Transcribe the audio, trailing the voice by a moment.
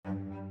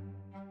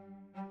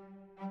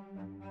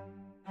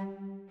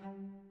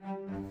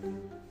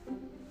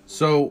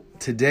So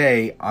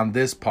today on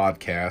this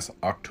podcast,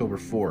 October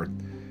 4th,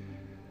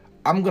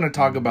 I'm going to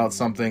talk about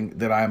something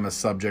that I'm a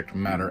subject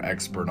matter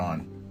expert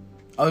on.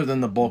 Other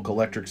than the bulk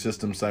electric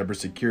system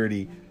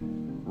cybersecurity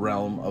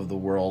realm of the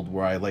world,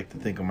 where I like to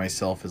think of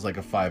myself as like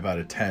a 5 out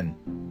of 10.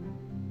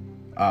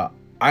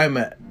 I'm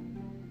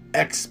an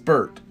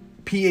expert,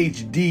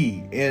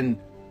 PhD in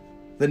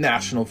the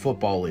National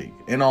Football League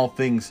and all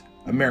things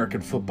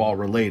American football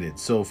related.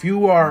 So if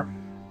you are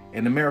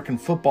an American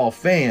football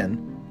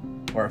fan,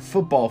 or a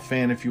football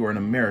fan if you are an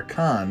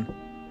American,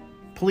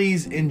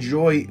 please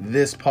enjoy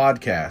this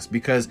podcast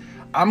because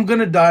I'm going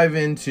to dive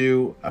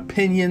into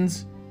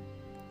opinions,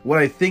 what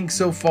I think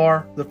so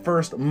far the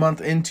first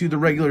month into the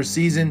regular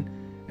season,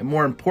 and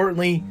more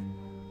importantly,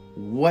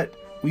 what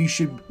we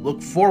should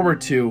look forward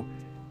to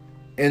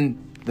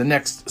in the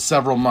next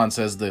several months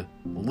as the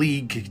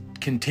league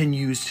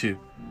continues to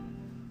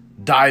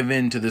dive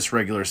into this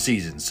regular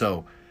season.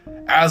 So,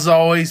 as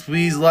always,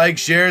 please like,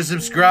 share,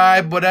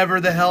 subscribe, whatever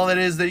the hell it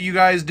is that you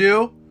guys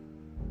do.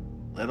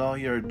 Let all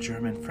your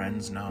German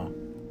friends know.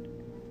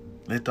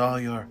 Let all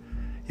your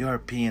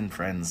European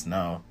friends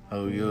know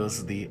who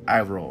use the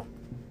eye roll.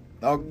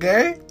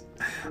 Okay?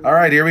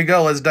 Alright, here we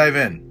go. Let's dive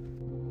in.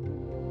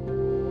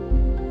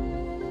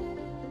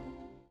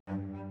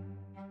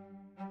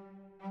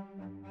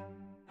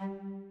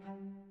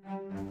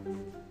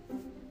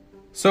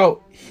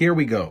 So, here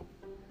we go.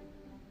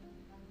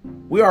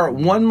 We are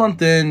 1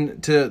 month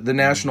into the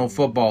National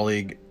Football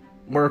League.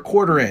 We're a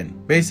quarter in.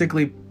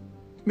 Basically,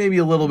 maybe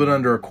a little bit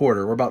under a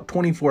quarter. We're about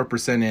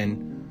 24%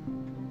 in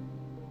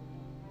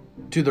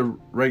to the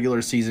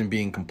regular season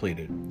being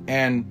completed.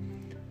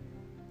 And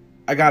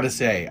I gotta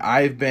say,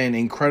 I've been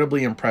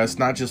incredibly impressed,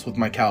 not just with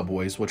my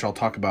Cowboys, which I'll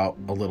talk about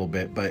a little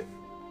bit, but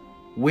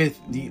with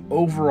the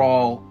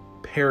overall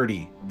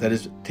parity that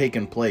has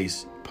taken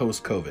place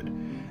post-COVID.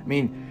 I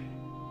mean,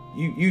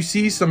 you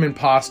see some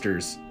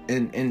imposters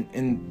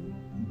in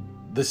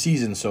the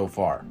season so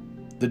far.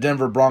 The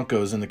Denver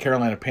Broncos and the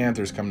Carolina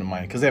Panthers come to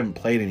mind because they haven't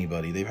played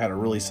anybody. They've had a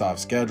really soft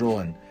schedule,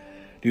 and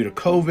due to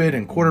COVID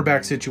and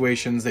quarterback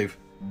situations, they've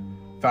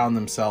found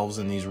themselves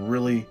in these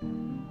really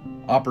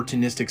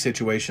opportunistic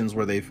situations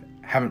where they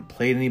haven't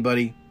played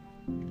anybody.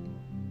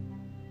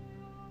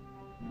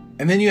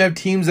 And then you have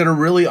teams that are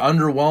really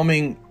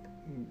underwhelming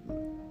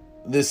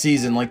this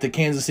season, like the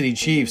Kansas City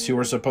Chiefs, who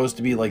are supposed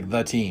to be like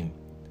the team.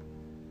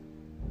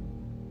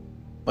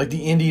 Like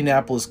the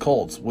Indianapolis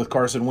Colts with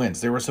Carson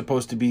Wentz. They were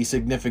supposed to be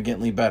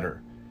significantly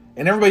better.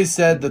 And everybody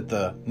said that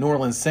the New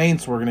Orleans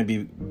Saints were going to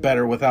be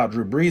better without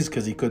Drew Brees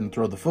because he couldn't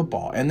throw the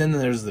football. And then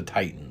there's the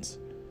Titans.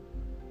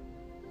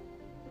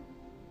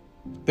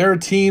 There are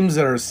teams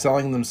that are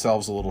selling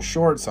themselves a little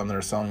short, some that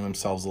are selling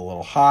themselves a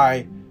little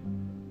high.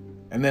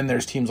 And then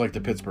there's teams like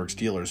the Pittsburgh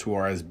Steelers who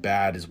are as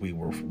bad as we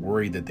were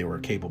worried that they were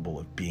capable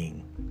of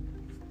being.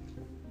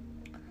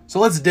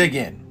 So let's dig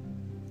in.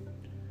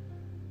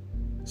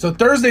 So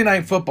Thursday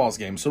night football's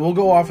game. So we'll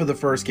go off of the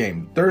first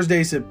game.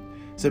 Thursday,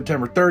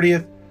 September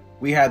 30th,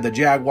 we had the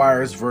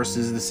Jaguars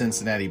versus the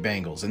Cincinnati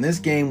Bengals. And this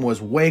game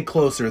was way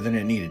closer than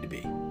it needed to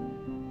be.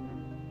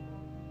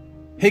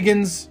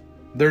 Higgins,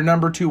 their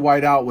number 2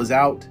 wideout, was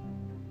out.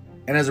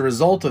 And as a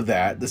result of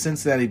that, the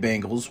Cincinnati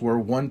Bengals were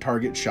one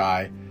target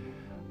shy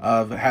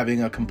of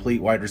having a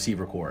complete wide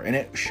receiver core. And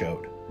it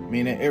showed. I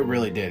mean, it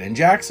really did. And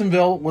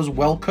Jacksonville was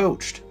well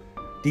coached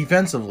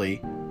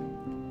defensively.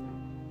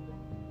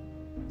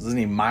 His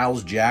name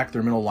Miles Jack,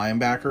 their middle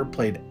linebacker,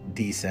 played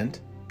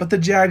decent. But the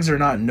Jags are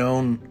not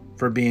known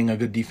for being a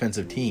good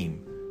defensive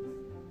team.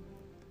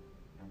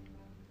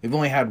 They've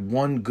only had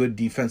one good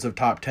defensive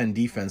top 10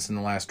 defense in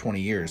the last 20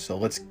 years. So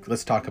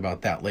let's talk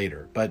about that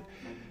later. But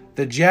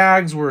the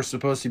Jags were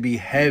supposed to be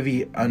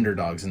heavy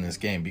underdogs in this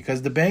game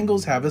because the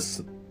Bengals have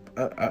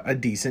a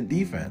decent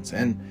defense.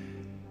 And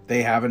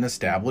they have an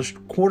established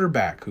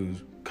quarterback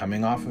who's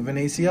coming off of an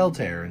ACL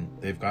tear, and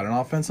they've got an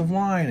offensive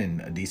line and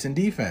a decent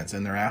defense,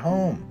 and they're at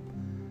home.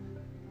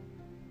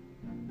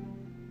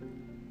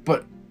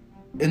 But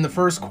in the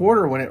first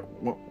quarter, when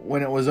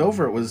it was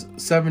over, it was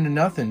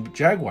 7-0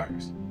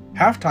 Jaguars.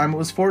 Halftime, it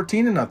was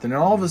 14-0, and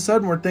all of a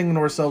sudden we're thinking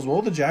to ourselves,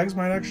 well, the Jags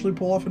might actually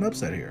pull off an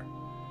upset here.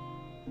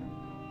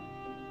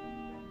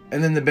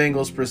 And then the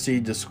Bengals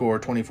proceed to score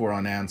 24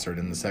 unanswered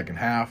in the second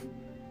half,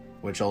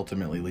 which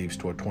ultimately leads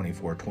to a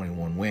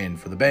 24-21 win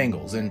for the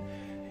Bengals. And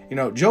you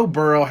know, Joe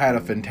Burrow had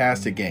a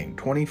fantastic game.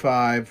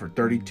 25 for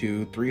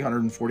 32,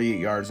 348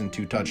 yards, and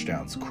 2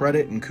 touchdowns.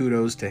 Credit and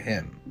kudos to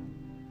him.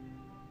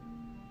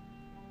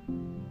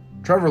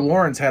 Trevor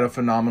Lawrence had a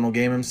phenomenal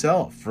game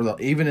himself,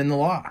 even in the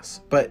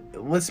loss. But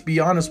let's be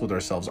honest with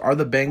ourselves. Are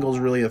the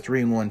Bengals really a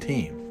 3-1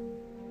 team?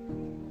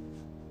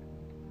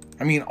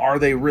 I mean, are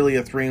they really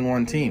a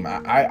 3-1 team?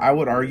 I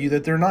would argue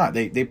that they're not.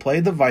 They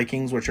played the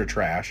Vikings, which are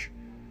trash.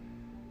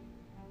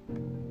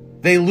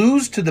 They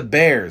lose to the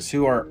Bears,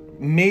 who are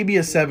maybe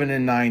a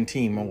 7-9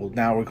 team. Well,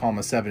 now we call them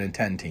a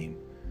 7-10 team.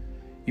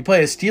 You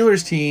play a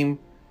Steelers team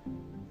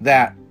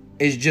that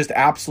is just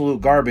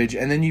absolute garbage,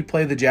 and then you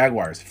play the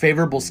Jaguars.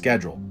 Favorable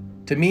schedule.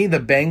 To me,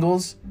 the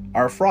Bengals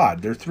are a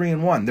fraud. They're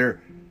 3-1.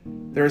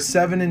 They're a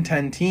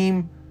 7-10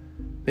 team.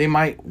 They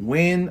might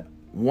win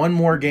one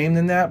more game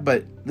than that,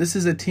 but this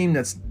is a team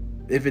that's,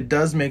 if it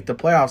does make the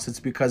playoffs, it's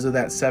because of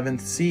that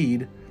 7th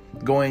seed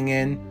going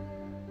in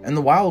and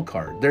the wild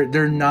card.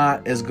 They're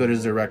not as good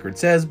as their record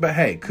says, but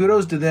hey,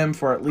 kudos to them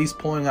for at least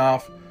pulling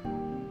off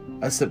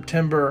a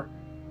September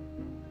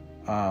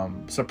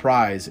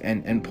surprise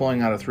and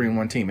pulling out a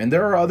 3-1 team. And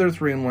there are other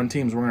 3-1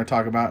 teams we're going to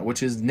talk about,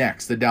 which is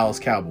next, the Dallas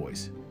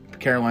Cowboys,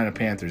 Carolina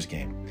Panthers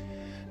game.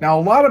 Now,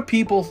 a lot of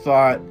people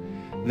thought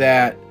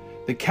that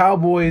the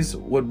Cowboys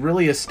would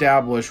really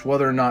establish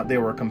whether or not they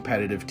were a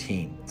competitive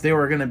team. They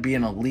were going to be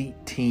an elite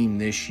team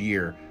this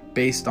year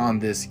based on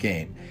this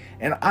game.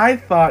 And I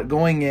thought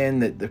going in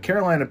that the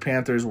Carolina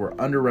Panthers were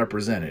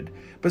underrepresented,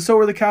 but so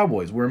were the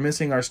Cowboys. We're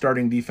missing our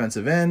starting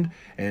defensive end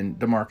and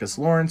DeMarcus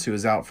Lawrence, who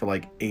is out for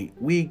like 8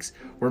 weeks.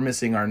 We're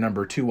missing our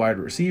number 2 wide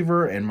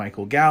receiver and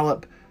Michael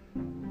Gallup.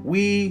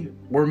 We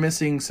were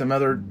missing some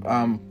other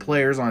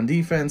players on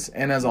defense,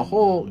 and as a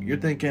whole, you're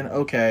thinking,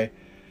 okay,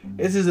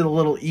 this is a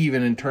little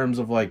even in terms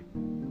of like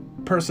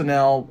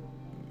personnel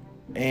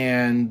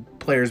and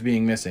players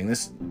being missing.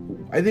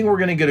 I think we're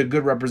going to get a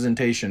good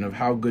representation of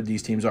how good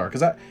these teams are,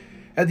 because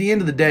at the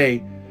end of the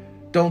day,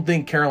 don't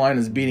think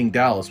Carolina's beating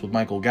Dallas with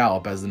Michael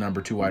Gallup as the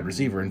number 2 wide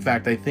receiver. In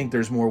fact, I think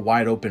there's more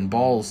wide open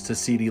balls to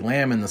CeeDee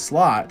Lamb in the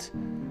slot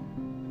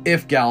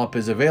if Gallup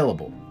is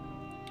available.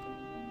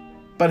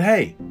 But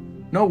hey,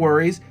 no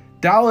worries.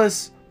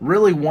 Dallas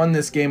really won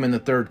this game in the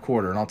third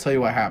quarter, and I'll tell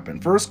you what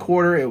happened. First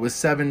quarter, it was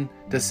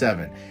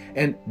 7-7.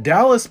 And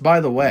Dallas,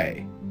 by the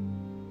way,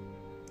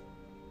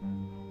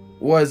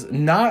 was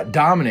not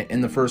dominant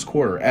in the first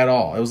quarter at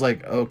all. It was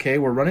like, okay,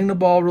 we're running the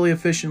ball really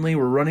efficiently.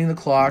 We're running the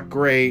clock.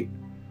 Great.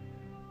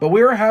 But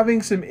we were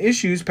having some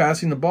issues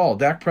passing the ball.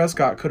 Dak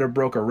Prescott could have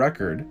broke a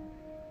record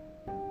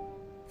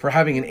for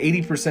having an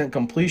 80%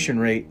 completion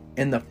rate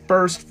in the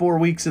first 4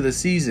 weeks of the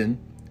season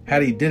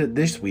had he did it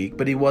this week,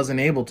 but he wasn't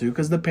able to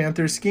because the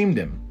Panthers schemed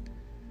him.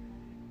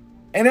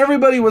 And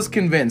everybody was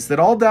convinced that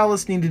all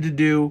Dallas needed to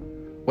do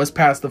was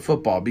pass the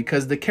football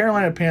because the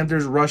Carolina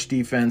Panthers rush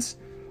defense,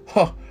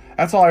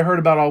 that's all I heard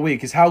about all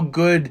week, is how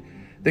good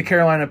the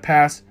Carolina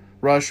pass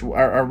rush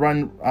or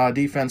run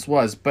defense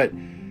was. But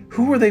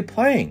who were they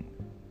playing?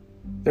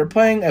 They're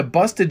playing a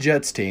busted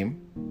Jets team,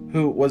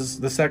 who was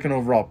the 2nd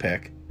overall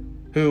pick,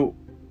 who,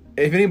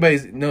 if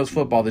anybody knows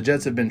football, the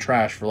Jets have been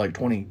trashed for like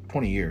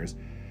 20 years.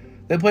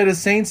 They played a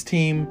Saints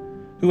team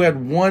who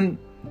had one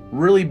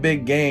really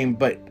big game,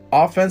 but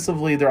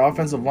offensively, their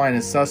offensive line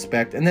is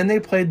suspect. And then they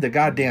played the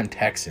goddamn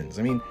Texans.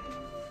 I mean,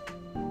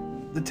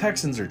 the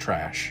Texans are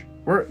trash.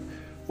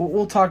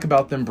 We'll talk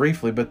about them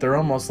briefly, but they're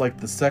almost like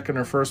the second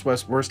or first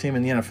worst team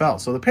in the NFL.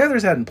 So the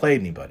Panthers hadn't played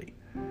anybody.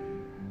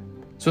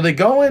 So they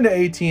go into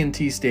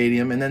AT&T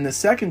Stadium, and then the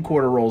second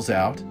quarter rolls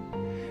out.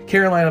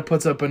 Carolina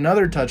puts up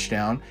another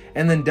touchdown,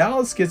 and then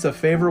Dallas gets a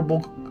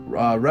favorable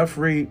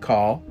referee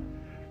call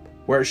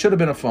where it should have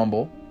been a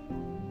fumble.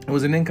 It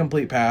was an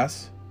incomplete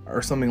pass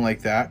or something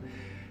like that.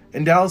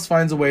 And Dallas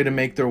finds a way to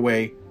make their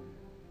way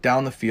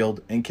down the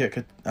field and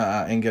kick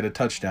and get a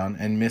touchdown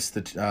and miss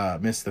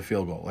the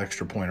field goal,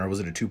 extra point, or was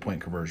it a 2-point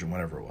conversion,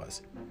 whatever it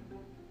was.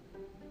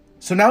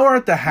 So now we're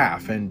at the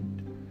half,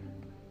 and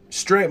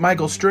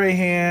Michael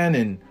Strahan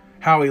and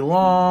Howie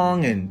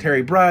Long and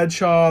Terry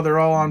Bradshaw, they're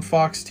all on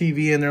Fox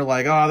TV, and they're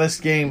like, this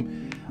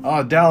game,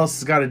 Dallas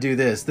has got to do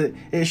this.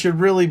 It should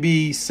really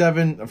be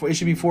 7. It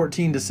should be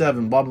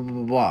 14-7, blah, blah,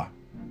 blah, blah.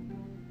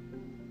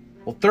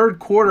 Well, third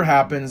quarter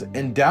happens,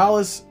 and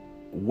Dallas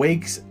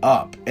wakes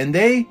up, and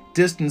they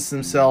distance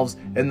themselves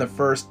in the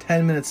first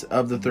 10 minutes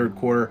of the third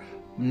quarter,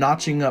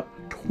 notching up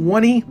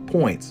 20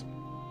 points.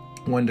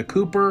 1 to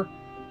Cooper,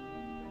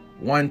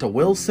 1 to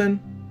Wilson,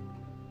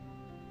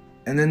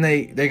 and then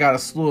they got a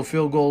slew of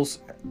field goals,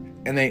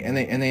 and they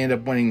end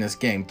up winning this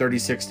game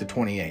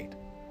 36-28.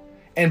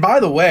 And by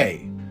the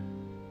way,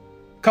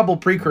 a couple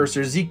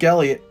precursors: Zeke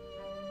Elliott,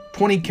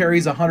 20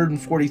 carries,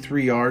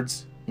 143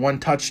 yards, 1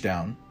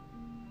 touchdown,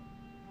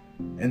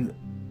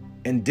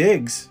 and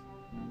Diggs,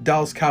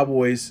 Dallas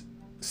Cowboys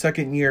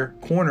second-year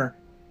corner,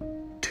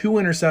 2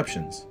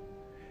 interceptions.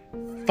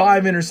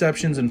 5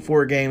 interceptions in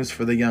 4 games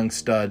for the young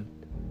stud.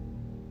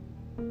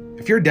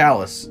 If you're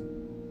Dallas,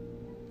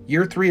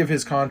 year 3 of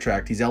his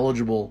contract, he's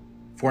eligible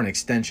for an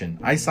extension.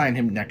 I sign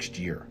him next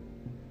year,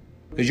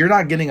 because you're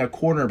not getting a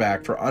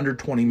cornerback for under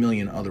 $20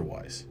 million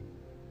otherwise.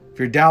 If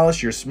you're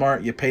Dallas, you're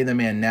smart. You pay the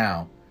man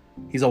now.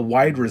 He's a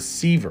wide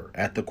receiver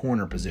at the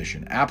corner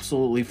position.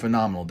 Absolutely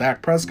phenomenal.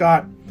 Dak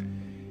Prescott,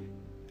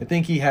 I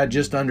think he had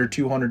just under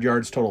 200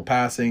 yards total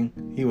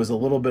passing. He was a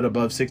little bit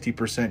above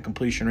 60%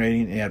 completion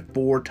rating, and he had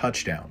 4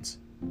 touchdowns.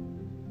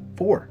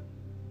 4.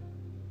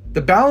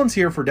 The balance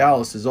here for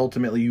Dallas is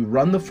ultimately you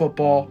run the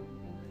football,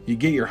 you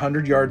get your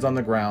 100 yards on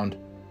the ground.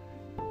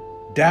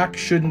 Dak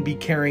shouldn't be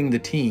carrying the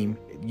team.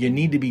 You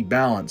need to be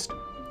balanced.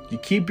 You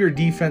keep your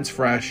defense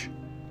fresh,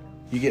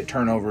 you get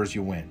turnovers,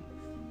 you win.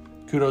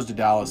 Kudos to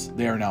Dallas.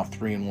 They are now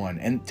 3-1.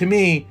 And to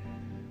me,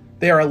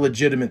 they are a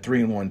legitimate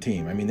 3-1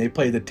 team. I mean, they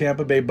played the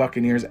Tampa Bay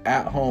Buccaneers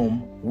at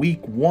home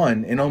week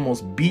 1 and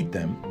almost beat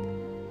them.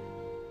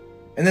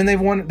 And And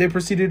then they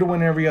proceeded to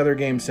win every other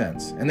game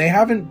since. And they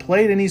haven't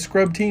played any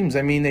scrub teams.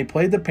 I mean, they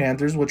played the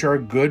Panthers, which are a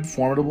good,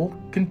 formidable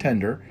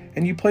contender,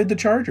 and you played the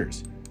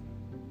Chargers.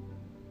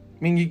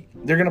 I mean,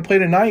 they're going to play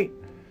tonight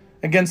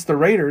against the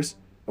Raiders,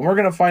 and we're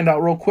going to find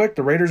out real quick.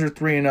 The Raiders are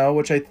 3-0,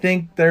 which I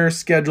think their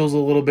schedule's a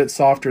little bit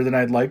softer than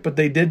I'd like, but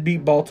they did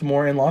beat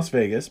Baltimore in Las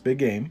Vegas. Big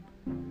game.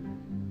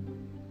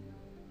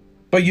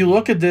 But you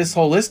look at this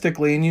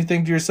holistically, and you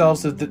think to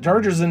yourselves that the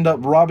Chargers end up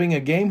robbing a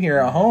game here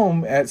at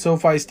home at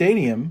SoFi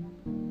Stadium.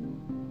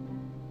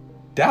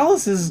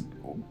 Dallas has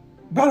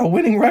got a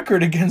winning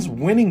record against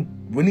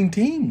winning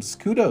teams.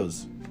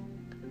 Kudos.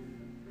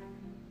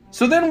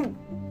 So then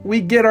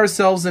we get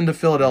ourselves into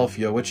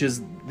Philadelphia, which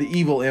is the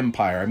evil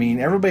empire. I mean,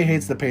 everybody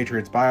hates the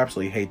Patriots, but I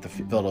absolutely hate the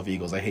Philadelphia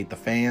Eagles. I hate the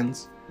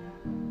fans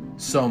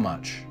so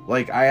much.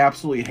 Like, I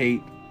absolutely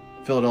hate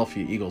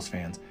Philadelphia Eagles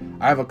fans.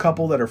 I have a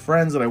couple that are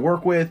friends that I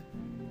work with.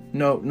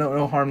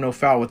 No harm, no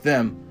foul with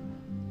them.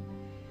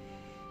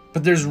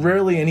 But there's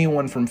rarely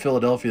anyone from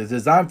Philadelphia that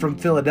says, I'm from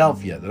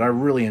Philadelphia, that I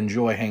really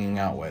enjoy hanging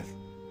out with.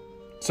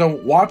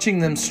 So watching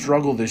them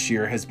struggle this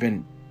year has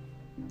been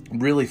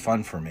really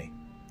fun for me.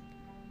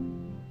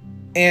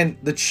 And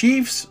the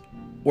Chiefs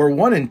were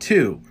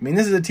 1-2. I mean,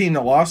 this is a team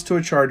that lost to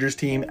a Chargers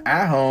team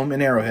at home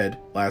in Arrowhead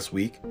last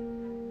week.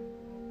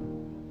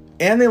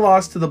 And they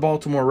lost to the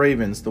Baltimore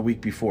Ravens the week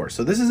before.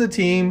 So this is a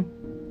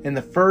team in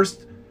the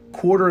first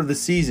quarter of the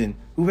season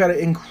who've had an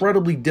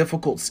incredibly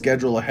difficult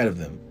schedule ahead of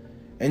them.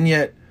 And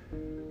yet,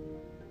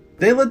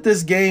 they let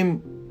this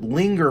game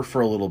linger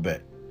for a little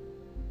bit.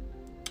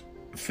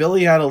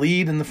 Philly had a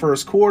lead in the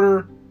first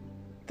quarter.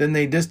 Then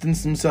they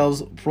distanced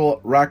themselves,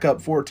 rack up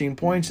 14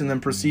 points, and then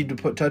proceed to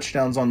put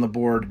touchdowns on the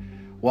board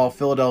while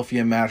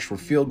Philadelphia matched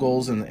with field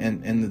goals in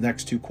the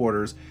next two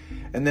quarters.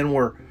 And then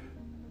were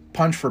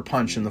punch for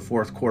punch in the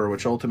fourth quarter,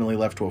 which ultimately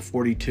led to a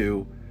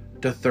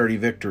 42-30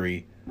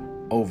 victory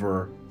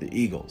over the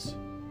Eagles.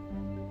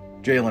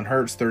 Jalen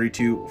Hurts,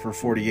 32 for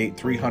 48,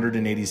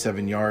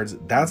 387 yards.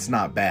 That's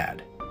not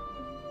bad.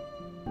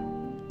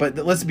 But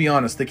let's be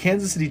honest, the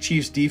Kansas City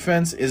Chiefs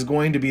defense is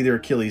going to be their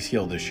Achilles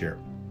heel this year.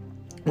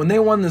 When they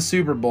won the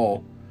Super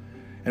Bowl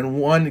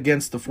and won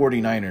against the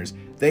 49ers,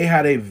 they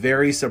had a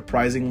very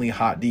surprisingly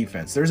hot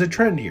defense. There's a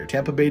trend here.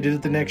 Tampa Bay did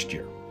it the next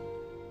year.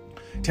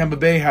 Tampa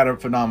Bay had a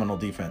phenomenal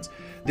defense.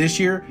 This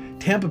year,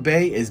 Tampa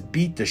Bay is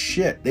beat to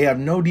shit. They have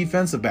no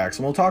defensive backs.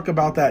 And we'll talk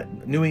about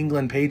that New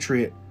England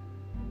Patriot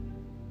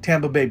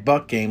Tampa Bay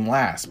Buck game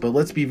last. But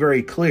let's be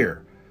very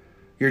clear.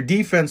 Your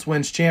defense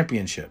wins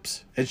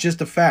championships. It's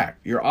just a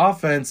fact. Your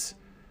offense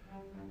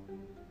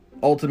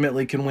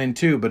ultimately can win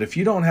too. But if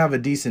you don't have a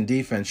decent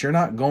defense, you're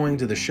not going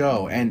to the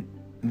show. And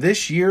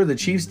this year, the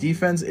Chiefs'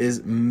 defense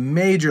is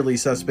majorly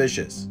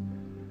suspicious.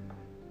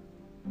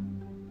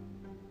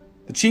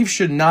 The Chiefs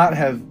should not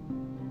have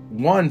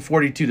won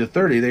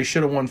 42-30. They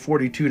should have won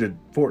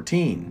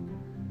 42-14.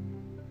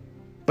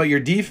 But your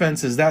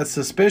defense is that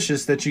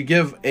suspicious that you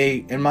give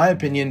in my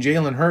opinion,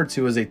 Jalen Hurts,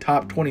 who is a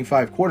top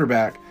 25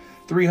 quarterback,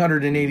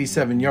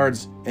 387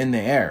 yards in the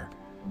air.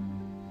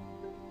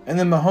 And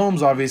then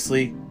Mahomes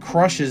obviously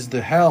crushes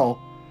the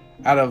hell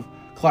out of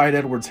Clyde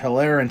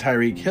Edwards-Helaire and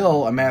Tyreek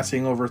Hill,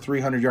 amassing over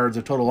 300 yards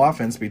of total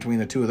offense between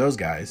the two of those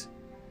guys.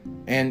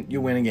 And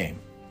you win a game.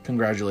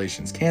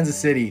 Congratulations. Kansas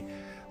City,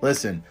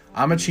 listen,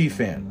 I'm a Chief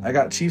fan. I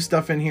got Chief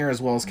stuff in here as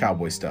well as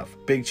Cowboy stuff.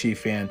 Big Chief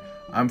fan.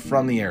 I'm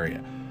from the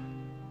area.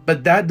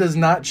 But that does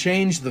not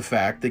change the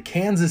fact that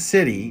Kansas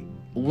City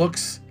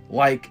looks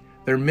like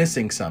they're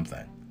missing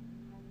something.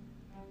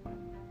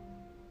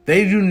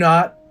 They do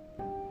not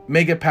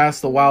make it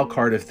past the wild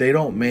card if they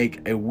don't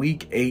make a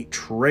Week 8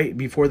 trade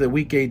before the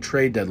Week 8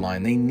 trade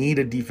deadline. They need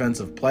a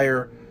defensive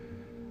player.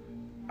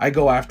 I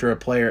go after a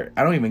player.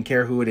 I don't even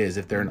care who it is.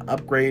 If they're an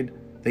upgrade,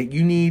 that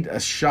you need a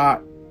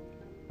shot.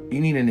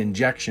 You need an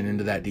injection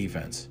into that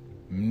defense.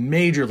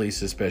 Majorly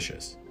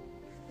suspicious.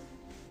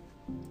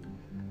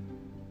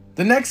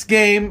 The next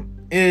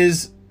game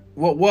is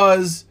what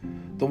was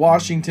the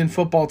Washington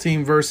football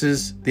team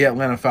versus the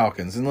Atlanta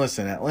Falcons. And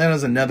listen,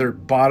 Atlanta's another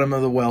bottom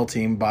of the well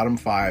team, bottom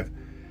 5.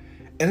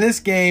 In this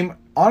game,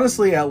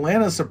 honestly,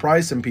 Atlanta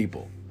surprised some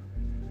people.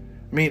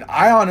 I mean,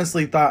 I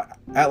honestly thought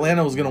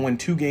Atlanta was going to win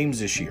 2 games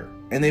this year.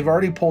 And they've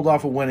already pulled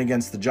off a win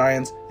against the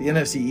Giants. The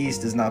NFC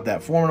East is not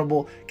that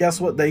formidable.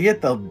 Guess what? They get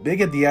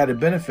the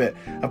added benefit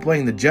of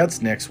playing the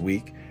Jets next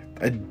week.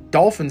 A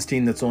Dolphins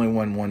team that's only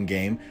won 1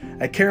 game.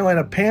 A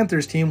Carolina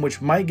Panthers team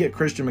which might get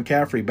Christian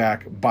McCaffrey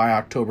back by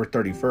October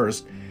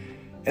 31st.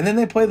 And then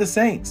they play the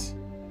Saints.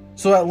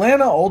 So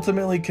Atlanta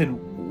ultimately could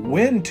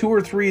win 2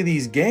 or 3 of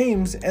these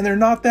games, and they're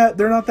not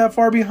that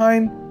far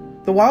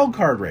behind the wild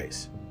card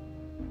race.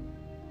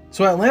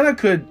 So Atlanta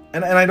could,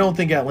 and I don't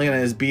think Atlanta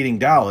is beating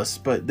Dallas,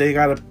 but they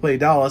got to play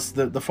Dallas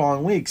the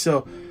following week.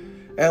 So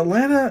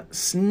Atlanta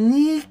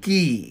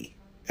sneaky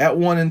at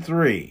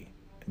 1-3.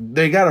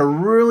 They got a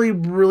really,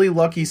 really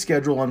lucky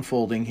schedule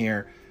unfolding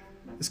here.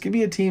 This could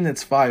be a team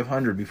that's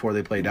 500 before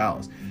they play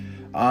Dallas.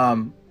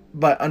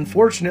 But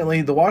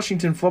unfortunately, the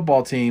Washington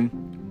football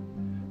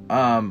team,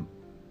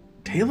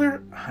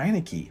 Taylor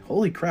Heineke,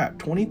 holy crap,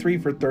 23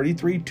 for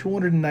 33,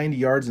 290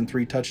 yards and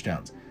 3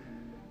 touchdowns.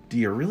 Do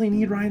you really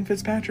need Ryan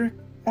Fitzpatrick,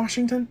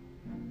 Washington?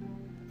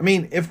 I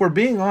mean, if we're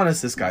being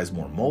honest, this guy's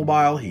more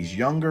mobile, he's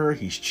younger,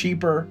 he's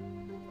cheaper.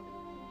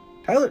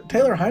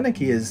 Taylor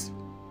Heineke is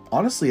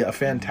honestly a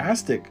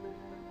fantastic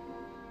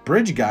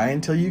bridge guy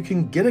until you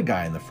can get a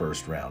guy in the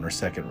first round or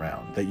second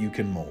round that you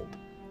can mold.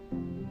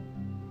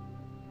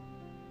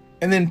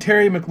 And then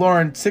Terry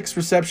McLaurin, 6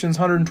 receptions,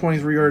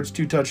 123 yards,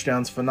 2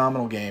 touchdowns,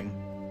 phenomenal game.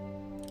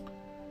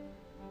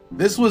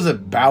 This was a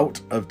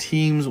bout of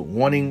teams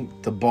wanting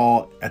the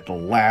ball at the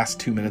last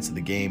 2 minutes of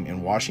the game,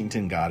 and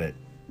Washington got it.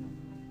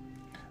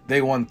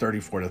 They won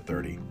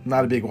 34-30.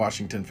 Not a big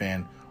Washington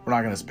fan. We're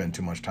not going to spend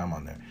too much time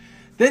on there.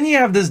 Then you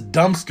have this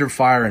dumpster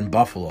fire in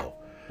Buffalo.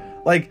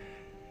 Like,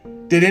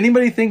 did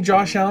anybody think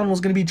Josh Allen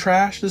was going to be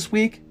trash this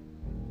week?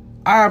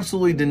 I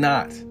absolutely did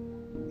not.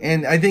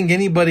 And I think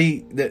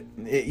anybody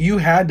you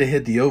had to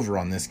hit the over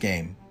on this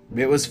game.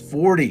 It was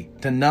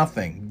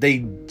 40-0.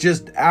 They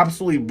just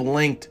absolutely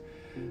blinked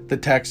the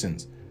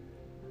Texans.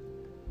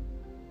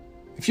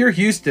 If you're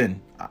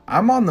Houston,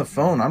 I'm on the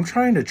phone. I'm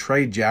trying to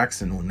trade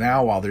Jackson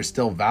now while there's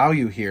still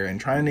value here and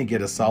trying to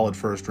get a solid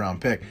first round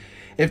pick.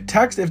 If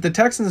the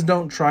Texans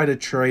don't try to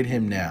trade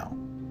him now,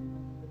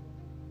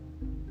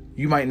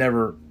 you might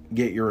never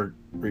get your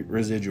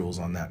residuals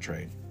on that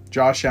trade.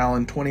 Josh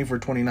Allen, 20 for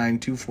 29,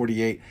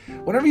 248.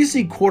 Whenever you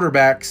see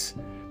quarterbacks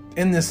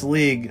in this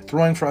league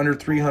throwing for under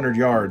 300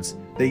 yards,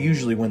 they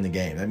usually win the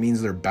game. That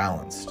means they're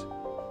balanced.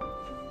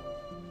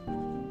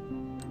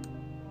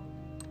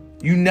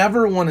 You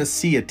never want to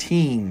see a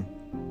team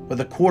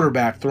with a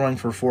quarterback throwing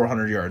for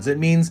 400 yards. It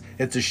means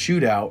it's a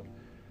shootout.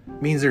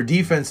 It means their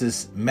defense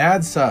is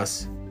mad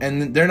sus,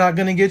 and they're not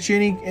going to get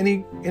you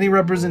any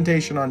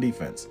representation on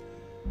defense.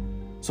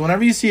 So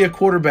whenever you see a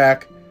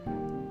quarterback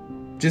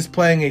just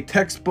playing a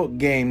textbook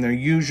game, they're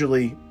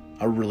usually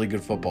a really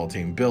good football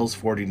team. Bills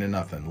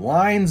 40-0.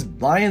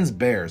 Lions,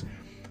 Bears.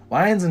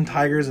 Lions and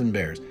Tigers and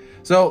Bears.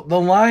 So the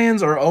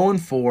Lions are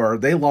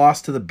 0-4. They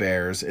lost to the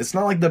Bears. It's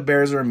not like the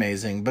Bears are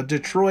amazing, but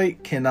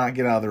Detroit cannot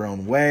get out of their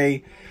own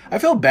way. I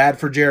feel bad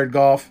for Jared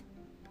Goff.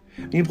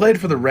 He played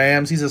for the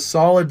Rams. He's a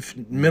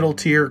solid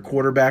middle-tier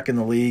quarterback in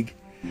the league.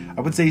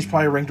 I would say he's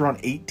probably ranked around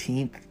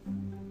 18th.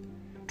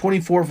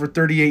 24 for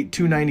 38,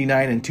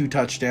 299, and 2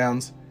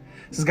 touchdowns.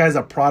 This guy's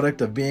a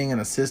product of being in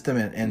a system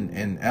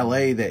in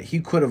LA that he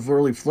could have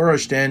really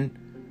flourished in,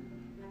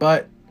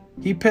 but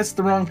he pissed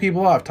the wrong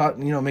people off.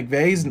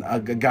 McVay's a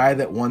guy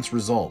that wants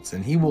results,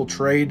 and he will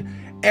trade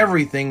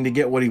everything to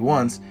get what he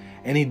wants,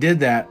 and he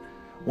did that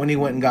when he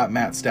went and got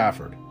Matt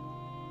Stafford.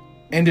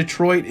 And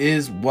Detroit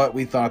is what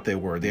we thought they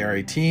were. They are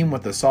a team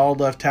with a solid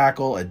left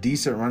tackle, a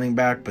decent running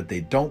back, but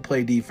they don't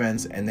play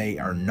defense, and they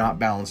are not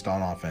balanced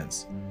on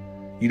offense.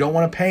 You don't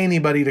want to pay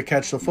anybody to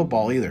catch the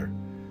football either.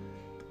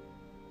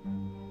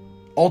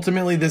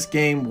 Ultimately, this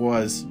game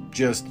was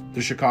just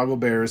the Chicago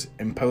Bears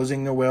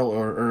imposing their will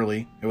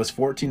early. It was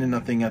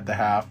 14-0 at the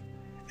half,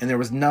 and there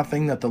was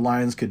nothing that the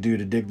Lions could do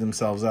to dig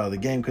themselves out of the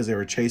game because they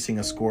were chasing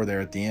a score there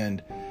at the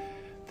end.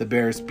 The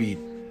Bears beat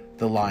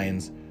the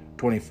Lions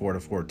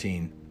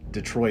 24-14.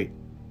 Detroit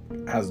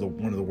has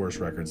one of the worst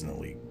records in the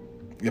league,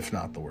 if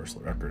not the worst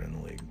record in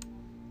the league.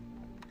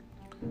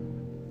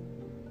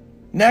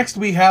 Next,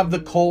 we have the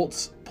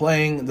Colts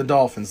playing the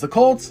Dolphins. The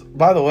Colts,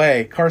 by the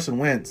way, Carson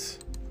Wentz,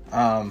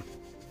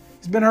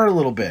 he's been hurt a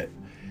little bit.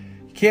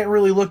 You can't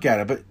really look at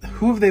it, but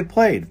who have they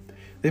played?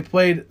 They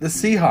played the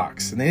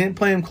Seahawks, and they didn't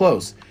play them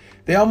close.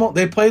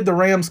 They played the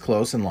Rams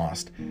close and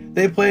lost.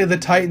 They played the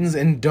Titans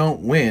and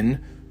don't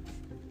win.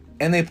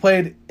 And they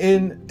played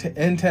in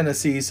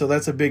Tennessee, so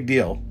that's a big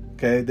deal.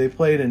 Okay, they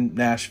played in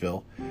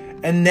Nashville.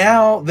 And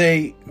now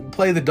they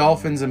play the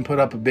Dolphins and put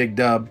up a big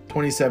dub,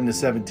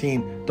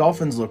 27-17.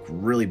 Dolphins look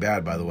really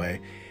bad, by the way.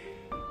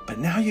 But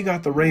now you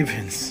got the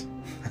Ravens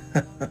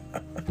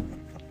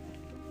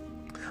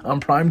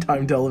on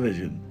primetime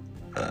television.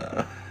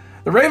 The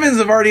Ravens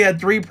have already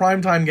had 3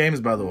 primetime games,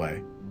 by the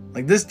way.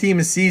 Like, this team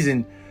is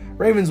seasoned.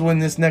 Ravens win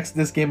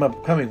this game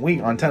upcoming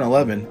week on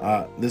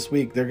 10-11. This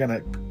week, they're going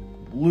to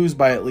lose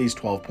by at least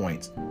 12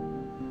 points.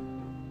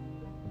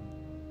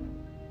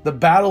 The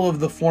battle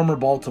of the former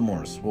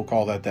Baltimores, we'll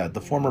call that.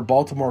 The former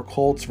Baltimore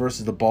Colts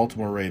versus the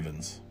Baltimore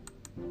Ravens.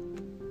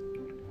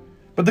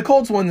 But the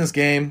Colts won this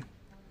game.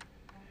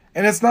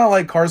 And it's not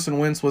like Carson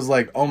Wentz was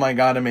like, oh my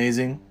God,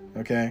 amazing.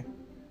 Okay.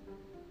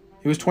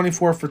 He was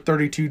 24 for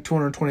 32,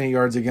 228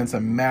 yards against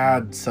a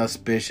mad,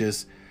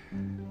 suspicious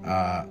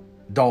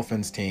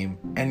Dolphins team.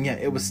 And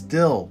yet it was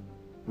still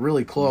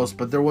really close,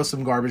 but there was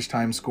some garbage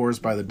time scores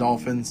by the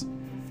Dolphins.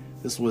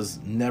 This was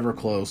never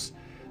close.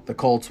 The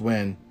Colts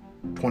win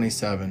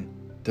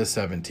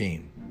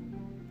 27-17.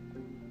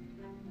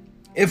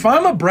 If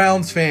I'm a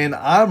Browns fan,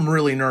 I'm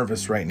really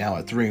nervous right now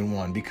at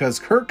 3-1 because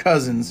Kirk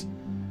Cousins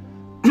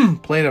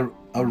played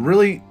a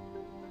really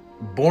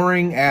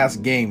boring ass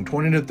game,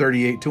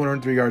 20-38,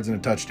 203 yards and a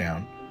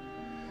touchdown.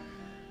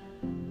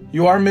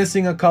 You are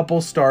missing a couple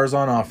stars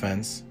on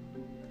offense,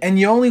 and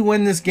you only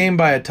win this game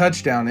by a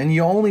touchdown, and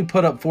you only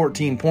put up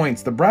 14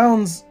 points. The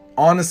Browns,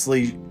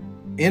 honestly,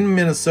 in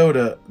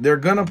Minnesota, they're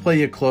going to play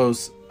you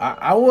close.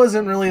 I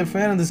wasn't really a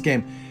fan of this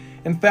game.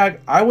 In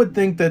fact, I would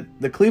think that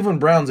the Cleveland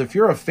Browns, if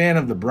you're a fan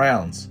of the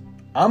Browns,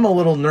 I'm a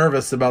little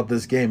nervous about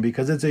this game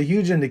because it's a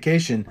huge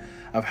indication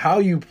of how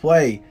you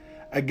play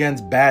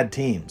against bad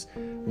teams.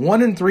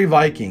 1-3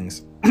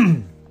 Vikings,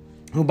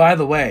 who, by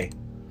the way,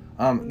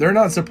 they're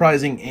not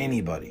surprising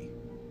anybody.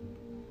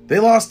 They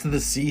lost to the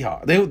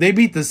Seahawks. They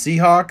beat the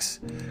Seahawks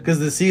because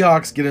the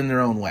Seahawks get in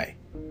their own way.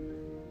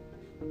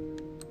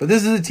 But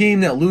this is a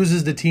team that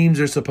loses the teams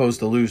they're supposed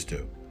to lose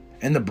to.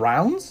 And the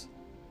Browns?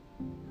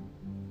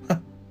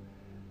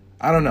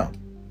 I don't know.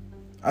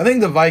 I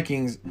think the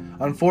Vikings,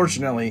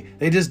 unfortunately,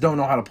 they just don't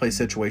know how to play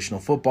situational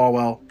football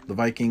well, the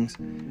Vikings,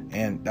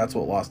 and that's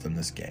what lost them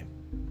this game.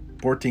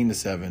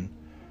 14-7,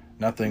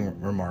 nothing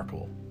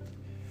remarkable.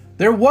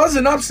 There was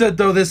an upset,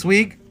 though, this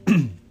week.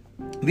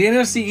 The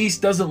NFC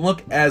East doesn't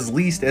look as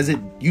least as it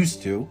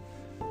used to.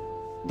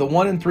 The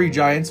 1-3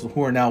 Giants,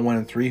 who are now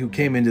 1-3, who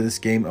came into this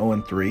game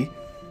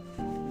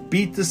 0-3,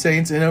 beat the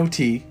Saints in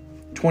OT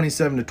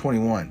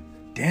 27-21.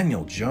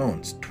 Daniel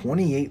Jones,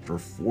 28 for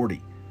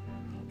 40.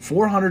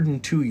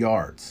 402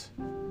 yards.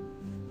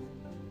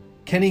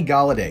 Kenny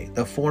Golladay,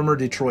 the former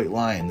Detroit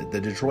Lion that the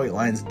Detroit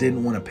Lions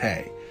didn't want to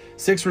pay.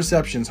 6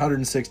 receptions,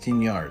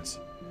 116 yards.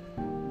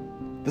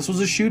 This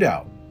was a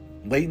shootout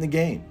late in the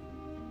game.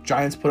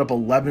 Giants put up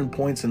 11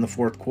 points in the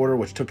fourth quarter,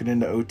 which took it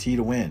into OT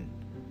to win.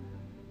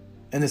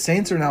 And the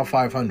Saints are now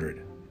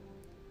 500.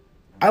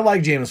 I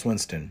like Jameis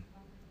Winston.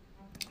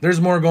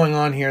 There's more going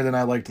on here than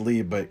I'd like to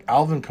leave, but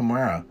Alvin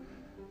Kamara,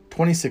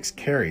 26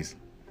 carries.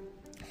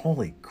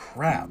 Holy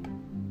crap.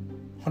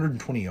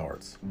 120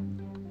 yards.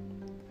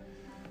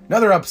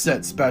 Another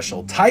upset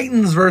special.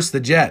 Titans versus the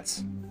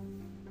Jets.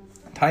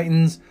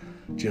 Titans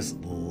just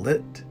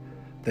let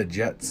the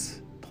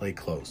Jets play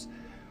close.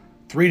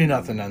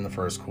 3-0 in the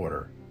first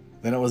quarter.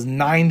 Then it was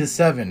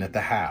 9-7 at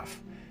the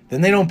half.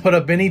 Then they don't put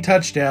up any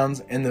touchdowns,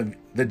 and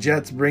the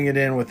Jets bring it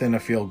in within a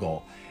field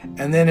goal.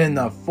 And then in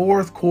the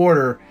fourth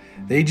quarter,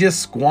 they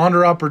just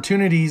squander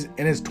opportunities,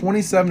 and it's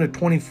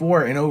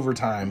 27-24 in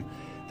overtime.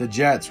 The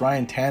Jets,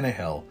 Ryan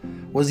Tannehill,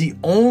 was the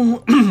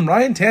only...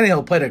 Ryan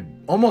Tannehill played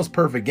an almost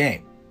perfect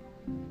game.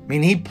 I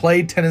mean, he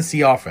played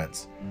Tennessee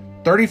offense.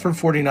 30 for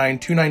 49,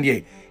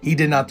 298. He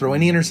did not throw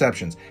any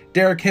interceptions.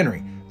 Derrick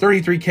Henry,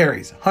 33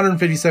 carries,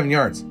 157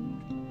 yards.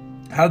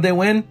 How did they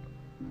win?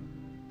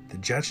 The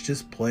Jets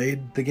just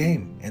played the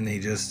game, and they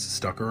just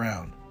stuck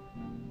around.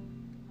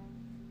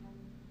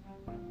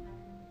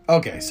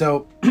 Okay,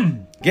 so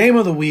game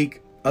of the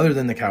week, other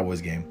than the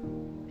Cowboys game.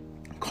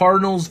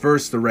 Cardinals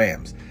versus the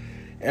Rams.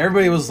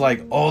 Everybody was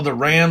like, oh, the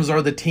Rams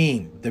are the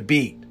team to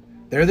beat.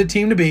 They're the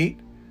team to beat.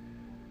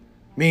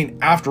 I mean,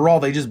 after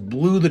all, they just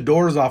blew the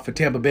doors off of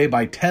Tampa Bay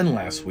by 10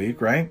 last week,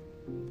 right?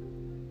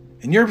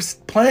 And you're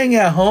playing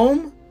at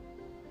home?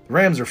 The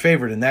Rams are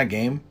favored in that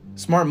game.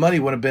 Smart money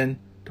would have been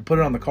to put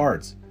it on the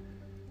cards.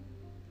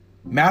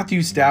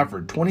 Matthew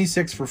Stafford,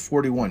 26 for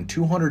 41,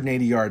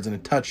 280 yards and a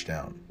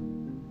touchdown.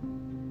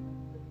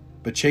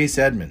 But Chase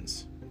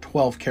Edmonds,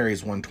 12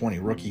 carries, 120,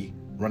 rookie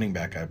running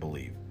back, I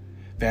believe.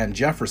 Van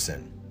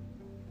Jefferson,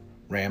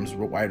 Rams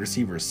wide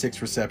receiver,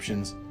 6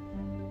 receptions,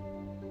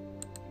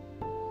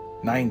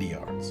 90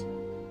 yards.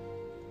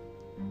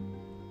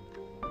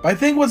 But I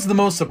think what's the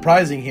most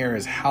surprising here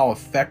is how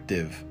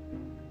effective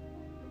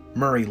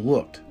Murray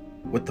looked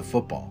with the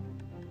football.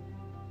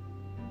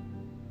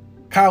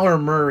 Kyler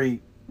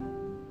Murray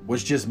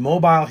was just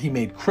mobile. He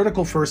made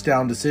critical third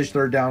down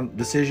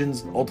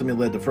decisions,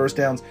 ultimately led to first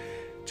downs.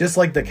 Just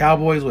like the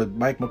Cowboys with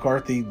Mike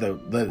McCarthy,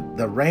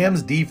 the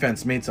Rams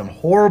defense made some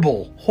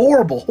horrible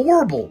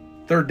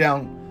third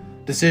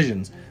down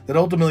decisions that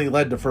ultimately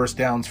led to first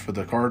downs for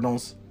the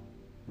Cardinals.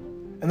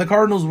 And the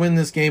Cardinals win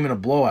this game in a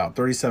blowout,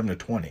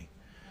 37-20.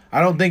 I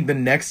don't think the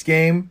next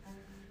game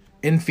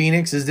in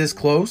Phoenix is this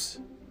close.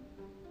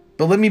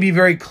 But let me be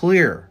very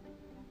clear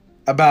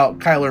about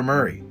Kyler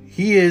Murray.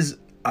 He is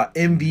an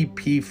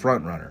MVP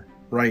frontrunner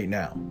right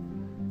now.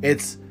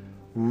 It's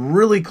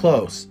really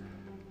close.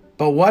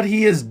 But what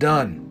he has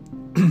done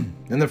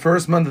in the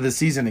first month of the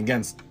season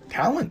against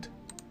talent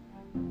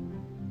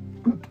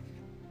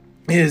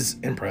is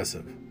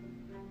impressive.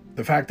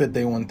 The fact that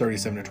they won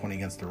 37-20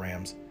 against the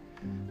Rams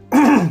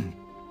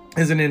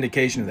is an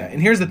indication of that.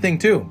 And here's the thing,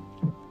 too.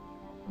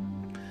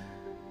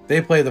 They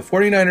play the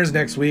 49ers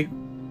next week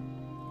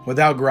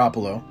without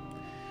Garoppolo.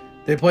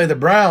 They play the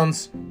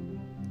Browns,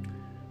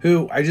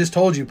 who I just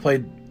told you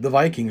played the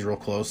Vikings real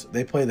close.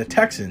 They play the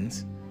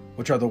Texans,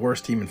 which are the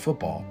worst team in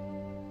football.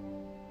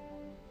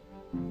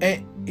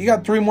 And you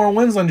got 3 more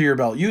wins under your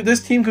belt.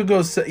 This team could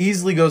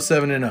easily go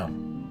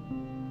 7-0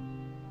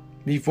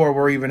 before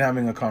we're even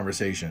having a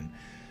conversation.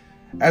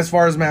 As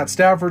far as Matt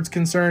Stafford's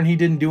concerned, he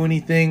didn't do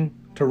anything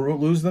to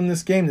lose them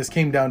this game. This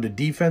came down to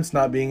defense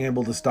not being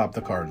able to stop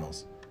the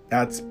Cardinals.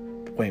 That's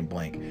point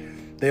blank.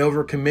 They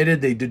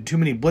overcommitted. They did too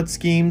many blitz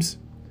schemes.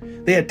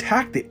 They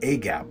attacked the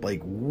A-gap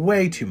like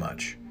way too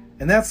much.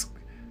 And that's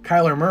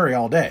Kyler Murray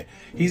all day.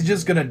 He's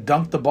just going to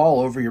dunk the ball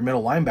over your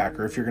middle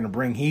linebacker if you're going to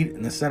bring heat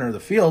in the center of the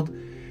field.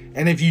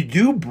 And if you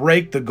do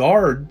break the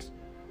guards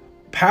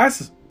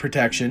pass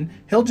protection,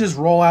 he'll just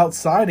roll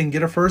outside and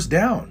get a first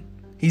down.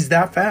 He's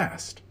that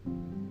fast.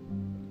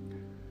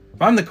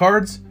 If I'm the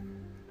Cards,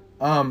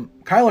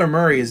 Kyler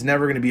Murray is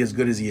never going to be as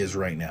good as he is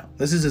right now.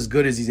 This is as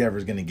good as he's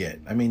ever going to get.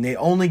 I mean, they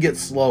only get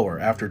slower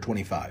after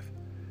 25.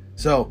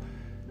 So,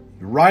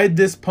 ride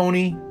this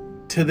pony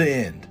to the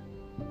end.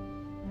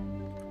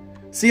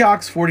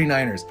 Seahawks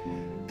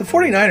 49ers. The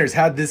 49ers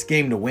had this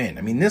game to win.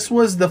 I mean, this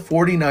was the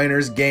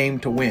 49ers game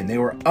to win. They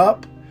were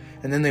up,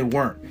 and then they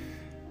weren't.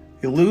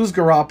 You lose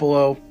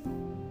Garoppolo,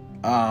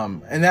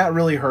 and that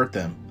really hurt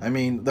them. I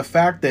mean, the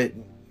fact that,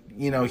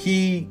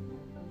 he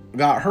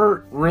got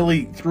hurt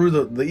really threw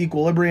the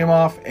equilibrium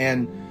off,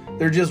 and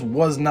there just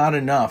was not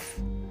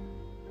enough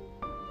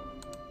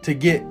to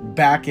get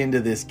back into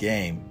this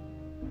game.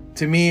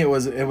 To me, it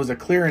was a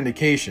clear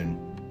indication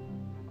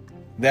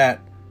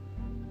that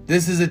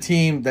this is a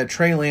team that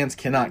Trey Lance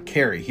cannot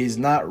carry. He's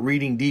not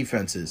reading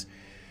defenses.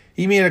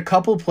 He made a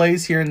couple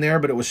plays here and there,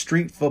 but it was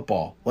street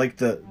football, like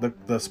the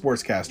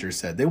sportscasters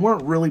said. They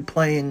weren't really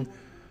playing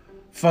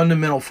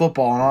fundamental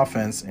football on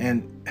offense,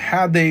 and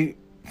had they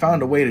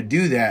found a way to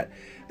do that,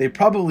 they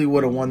probably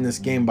would have won this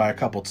game by a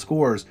couple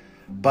scores.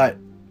 But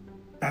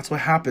that's what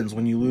happens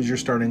when you lose your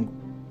starting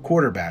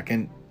quarterback.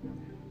 And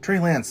Trey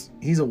Lance,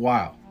 he's a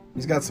while.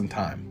 He's got some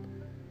time.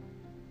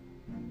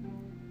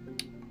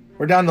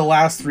 We're down to the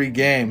last 3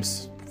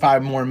 games.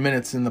 5 more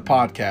minutes in the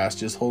podcast.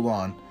 Just hold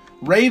on.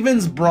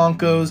 Ravens,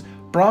 Broncos.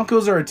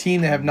 Broncos are a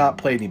team that have not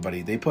played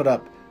anybody. They put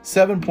up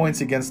 7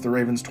 points against the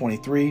Ravens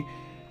 23.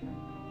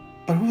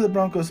 But who have the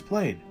Broncos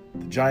played?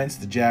 The Giants,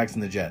 the Jags,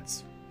 and the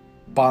Jets.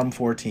 Bottom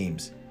 4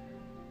 teams.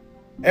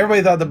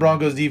 Everybody thought the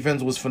Broncos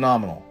defense was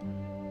phenomenal.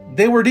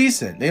 They were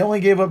decent. They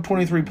only gave up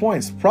 23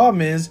 points. The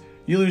problem is,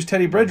 you lose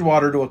Teddy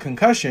Bridgewater to a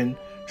concussion.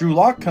 Drew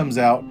Lock comes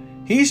out.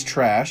 He's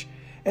trash.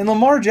 And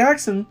Lamar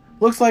Jackson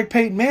looks like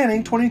Peyton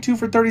Manning, 22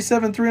 for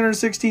 37,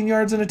 316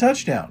 yards and a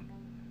touchdown.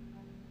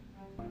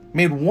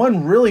 Made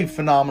one really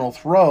phenomenal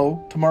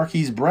throw to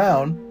Marquise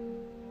Brown.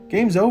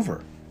 Game's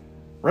over.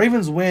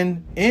 Ravens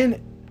win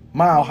in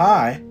Mile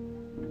High.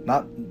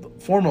 Not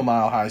former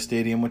Mile High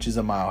Stadium, which is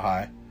a mile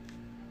high.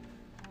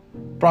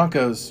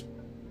 Broncos,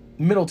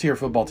 middle tier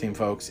football team,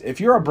 folks.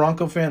 If you're a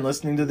Bronco fan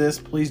listening to this,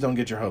 please don't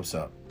get your hopes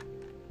up.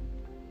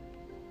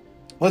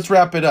 Let's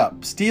wrap it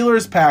up.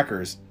 Steelers,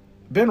 Packers.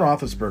 Ben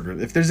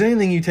Roethlisberger. If there's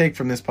anything you take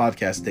from this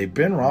podcast today,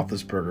 Ben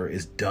Roethlisberger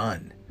is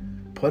done.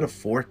 Put a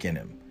fork in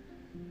him.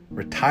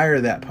 Retire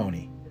that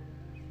pony.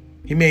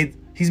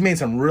 He's made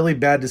some really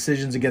bad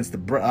decisions against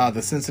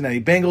the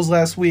Cincinnati Bengals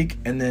last week,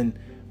 and then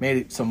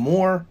made some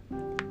more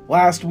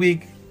last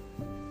week.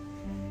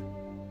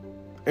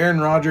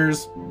 Aaron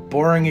Rodgers,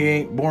 boring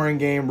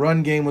game.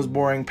 Run game was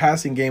boring.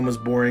 Passing game was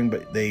boring,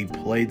 but they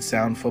played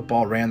sound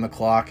football, ran the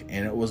clock,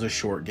 and it was a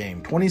short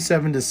game.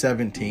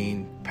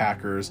 27-17,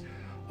 Packers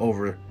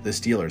over the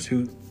Steelers,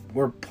 who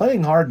were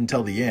playing hard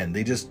until the end.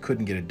 They just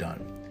couldn't get it done.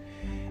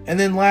 And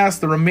then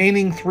last, the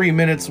remaining 3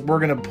 minutes we're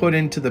going to put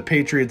into the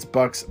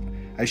Patriots-Bucks.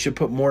 I should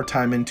put more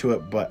time into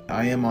it, but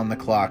I am on the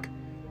clock.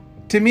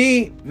 To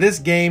me, this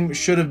game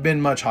should have been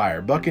much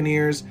higher.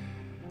 Buccaneers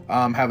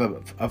have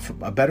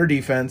a better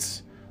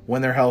defense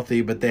when they're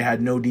healthy, but they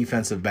had no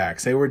defensive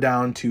backs. They were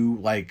down to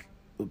like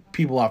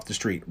people off the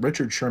street.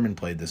 Richard Sherman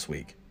played this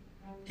week.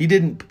 He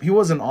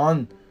wasn't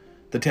on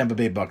the Tampa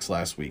Bay Bucks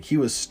last week. He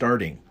was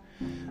starting.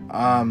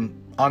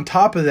 On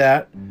top of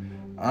that,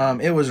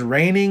 it was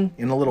raining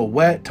and a little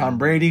wet. Tom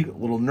Brady, a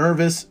little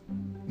nervous.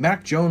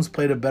 Mac Jones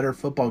played a better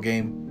football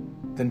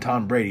game than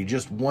Tom Brady.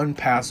 Just one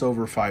pass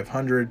over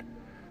 500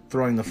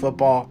 throwing the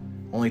football.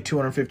 Only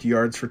 250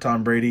 yards for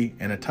Tom Brady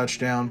and a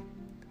touchdown.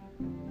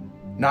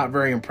 Not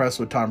very impressed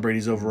with Tom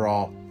Brady's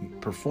overall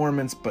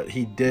performance, but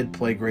he did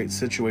play great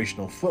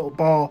situational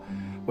football,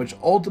 which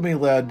ultimately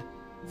led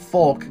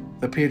Falk,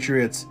 the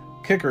Patriots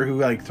kicker,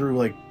 who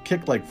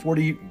kicked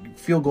 40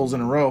 field goals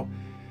in a row,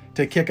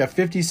 to kick a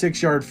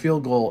 56-yard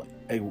field goal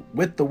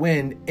with the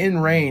wind in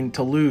rain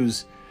to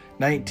lose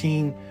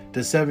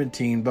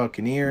 19-17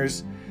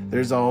 Buccaneers.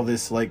 There's all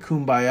this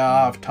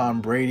kumbaya of Tom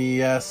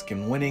Brady-esque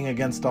and winning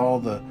against all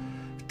the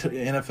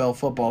NFL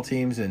football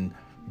teams and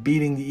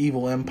beating the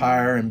evil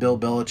empire and Bill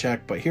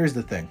Belichick. But here's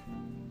the thing.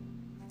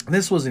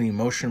 This was an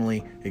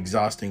emotionally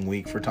exhausting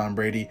week for Tom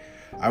Brady.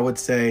 I would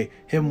say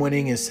him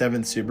winning his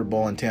 7th Super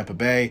Bowl in Tampa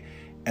Bay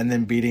and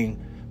then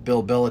beating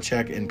Bill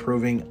Belichick and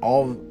proving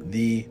all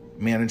the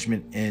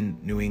management in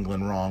New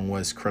England wrong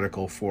was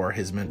critical for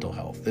his mental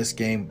health. This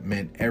game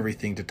meant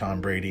everything to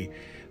Tom Brady,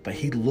 but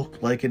he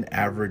looked like an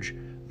average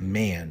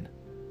man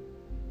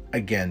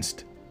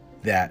against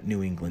that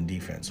New England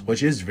defense,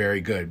 which is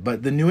very good.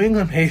 But the New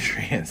England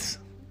Patriots,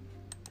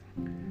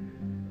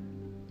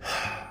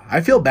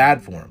 I feel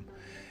bad for him.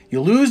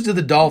 You lose to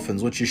the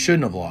Dolphins, which you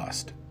shouldn't have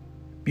lost.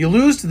 You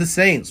lose to the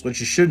Saints, which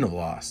you shouldn't have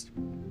lost.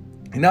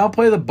 You now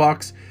play the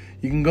Bucks.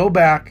 You can go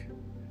back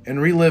and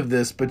relive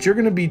this, but you're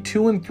going to be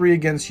 2-3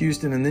 against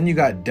Houston, and then you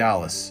got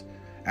Dallas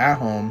at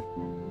home.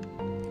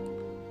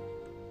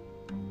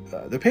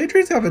 The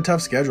Patriots have a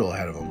tough schedule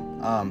ahead of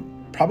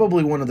them.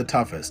 Probably one of the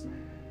toughest.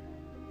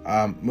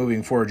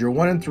 moving forward. You're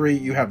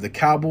 1-3. You have the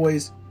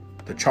Cowboys,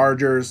 the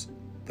Chargers,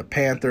 the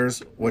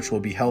Panthers, which will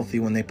be healthy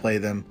when they play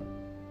them.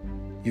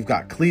 You've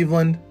got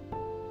Cleveland.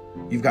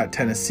 You've got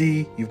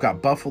Tennessee. You've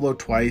got Buffalo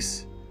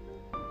twice.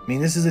 I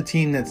mean, this is a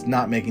team that's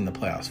not making the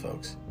playoffs,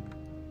 folks.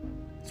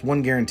 It's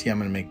one guarantee I'm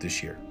going to make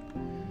this year.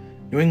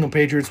 New England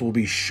Patriots will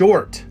be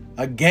short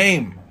a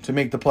game to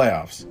make the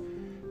playoffs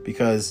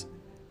because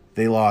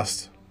they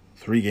lost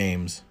 3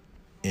 games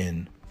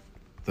in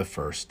the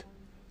first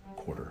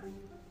quarter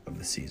of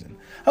the season.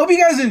 I hope you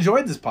guys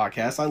enjoyed this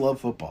podcast. I love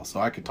football, so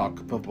I could talk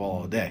football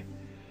all day.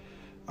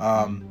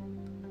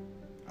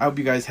 I hope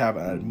you guys have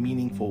a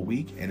meaningful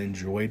week and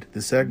enjoyed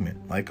the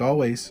segment. Like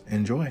always,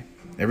 enjoy.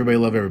 Everybody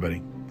love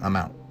everybody. I'm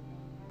out.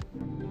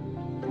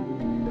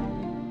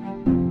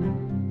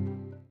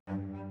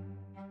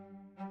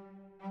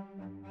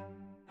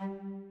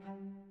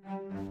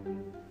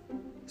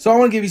 So I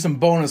want to give you some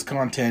bonus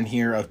content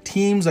here of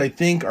teams I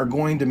think are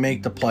going to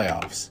make the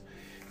playoffs.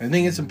 I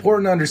think it's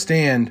important to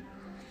understand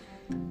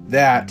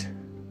that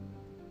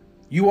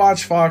you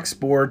watch Fox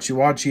Sports, you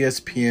watch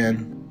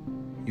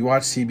ESPN, you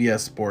watch CBS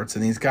Sports,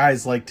 and these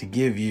guys like to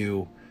give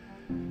you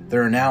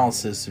their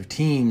analysis of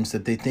teams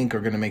that they think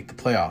are going to make the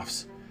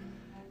playoffs.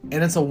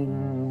 And it's a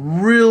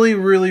really,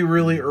 really,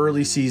 really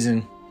early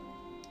season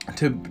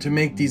to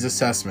make these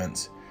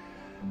assessments.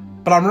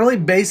 But I'm really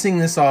basing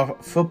this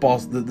off football,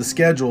 the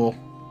schedule,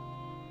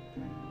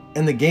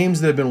 and the games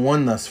that have been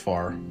won thus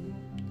far.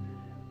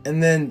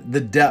 And then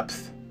the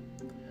depth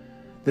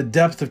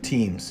of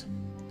teams.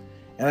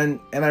 And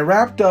I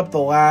wrapped up the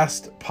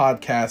last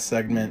podcast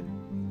segment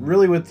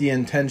really with the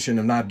intention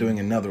of not doing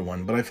another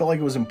one, but I felt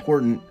like it was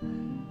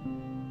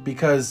important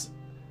because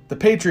the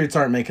Patriots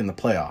aren't making the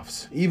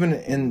playoffs, even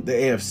in the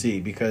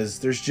AFC, because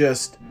there's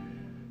just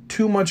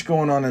too much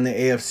going on in the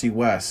AFC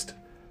West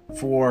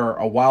for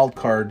a wild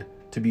card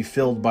to be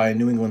filled by a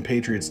New England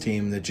Patriots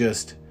team that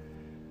just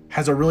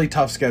has a really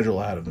tough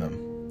schedule ahead of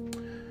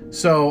them.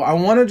 So I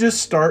want to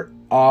just start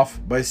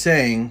off by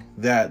saying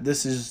that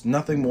this is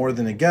nothing more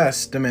than a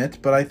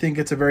guesstimate, but I think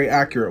it's a very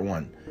accurate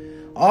one.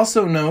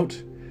 Also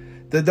note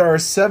that there are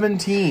 7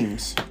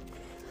 teams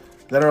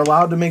that are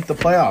allowed to make the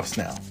playoffs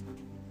now.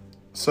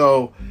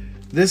 So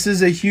this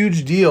is a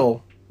huge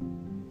deal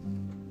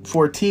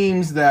for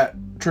teams that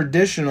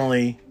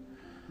traditionally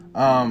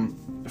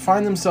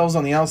find themselves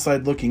on the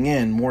outside looking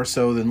in more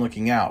so than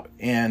looking out.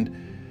 And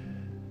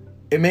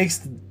it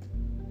makes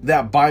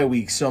that bye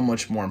week so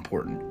much more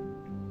important.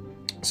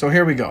 So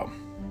here we go.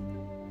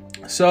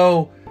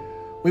 So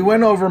we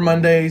went over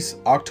Monday's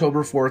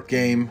October 4th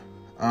game,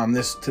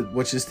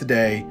 which is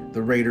today,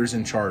 the Raiders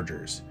and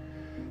Chargers.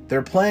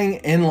 They're playing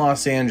in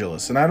Los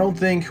Angeles, and I don't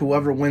think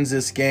whoever wins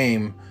this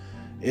game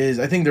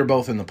I think they're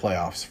both in the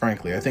playoffs,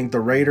 frankly. I think the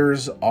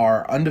Raiders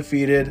are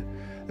undefeated.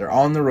 They're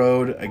on the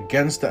road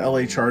against the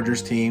LA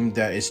Chargers team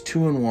that is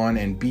 2-1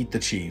 and beat the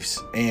Chiefs.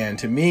 And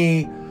to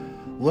me,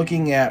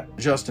 looking at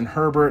Justin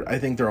Herbert, I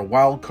think they're a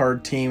wild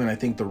card team, and I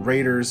think the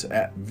Raiders,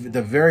 at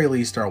the very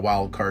least, are a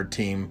wild card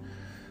team.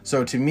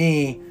 So to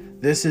me,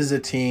 this is a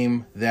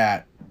game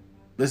that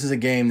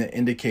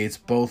indicates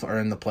both are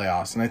in the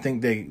playoffs, and I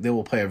think they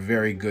will play a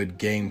very good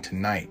game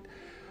tonight.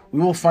 We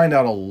will find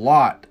out a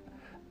lot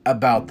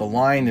about the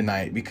line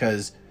tonight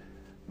because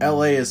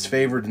LA is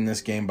favored in this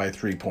game by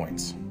 3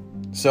 points.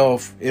 So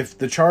if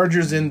the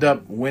Chargers end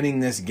up winning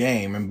this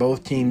game and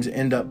both teams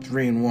end up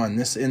 3-1,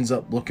 this ends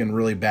up looking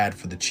really bad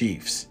for the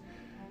Chiefs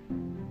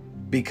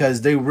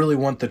because they really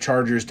want the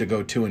Chargers to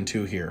go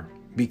 2-2 here,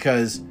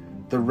 because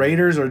the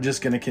Raiders are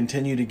just going to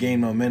continue to gain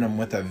momentum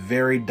with a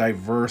very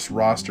diverse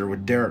roster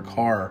with Derek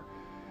Carr,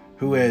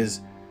 who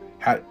has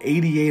had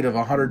 88 of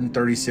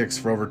 136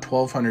 for over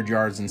 1,200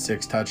 yards and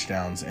 6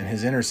 touchdowns, and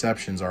his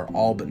interceptions are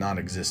all but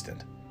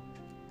non-existent.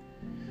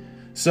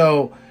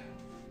 So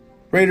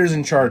Raiders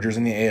and Chargers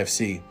in the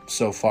AFC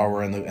so far,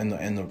 we're in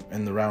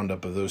the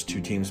roundup of those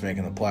 2 teams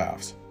making the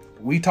playoffs.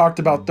 We talked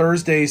about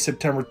Thursday's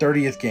September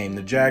 30th game,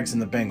 the Jags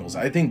and the Bengals.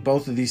 I think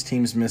both of these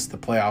teams missed the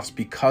playoffs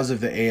because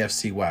of the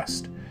AFC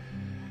West.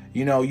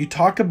 You know, you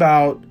talk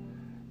about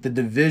the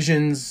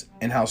divisions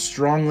and how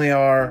strong they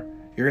are.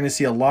 You're going to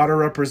see a lot of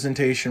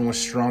representation with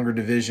stronger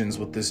divisions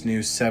with this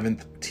new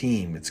 7th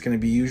team. It's going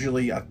to be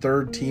usually a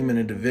 3rd team in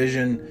a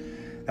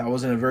division that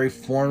was in a very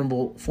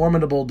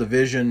formidable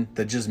division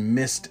that just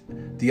missed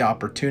the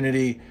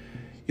opportunity.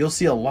 You'll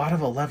see a lot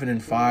of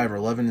 11-5 or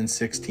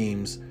 11-6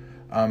 teams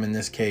in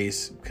this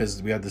case,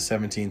 because we had the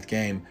 17th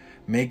game,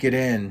 make it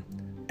in,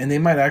 and they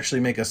might actually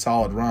make a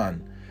solid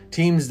run.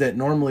 Teams that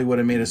normally would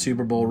have made a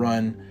Super Bowl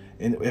run,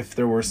 and if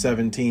there were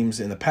 7 teams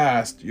in the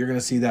past, you're going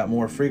to see that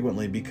more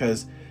frequently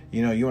because,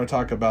 you know, you want to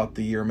talk about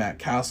the year Matt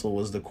Castle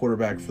was the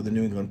quarterback for the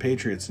New England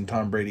Patriots and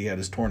Tom Brady had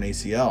his torn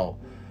ACL.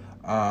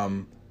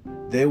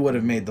 They would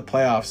have made the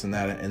playoffs in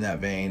that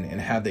vein, and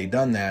had they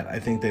done that, I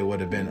think they would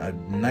have been a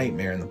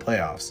nightmare in the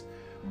playoffs.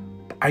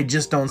 I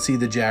just don't see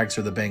the Jags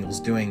or the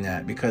Bengals doing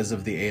that because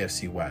of the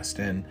AFC West,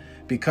 and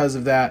because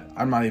of that,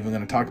 I'm not even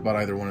going to talk about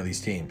either one of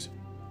these teams.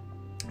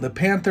 The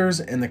Panthers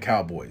and the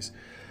Cowboys.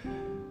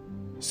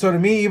 So to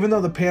me, even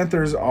though the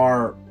Panthers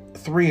are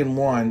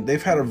 3-1,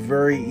 they've had a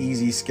very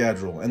easy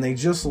schedule, and they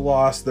just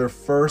lost their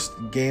first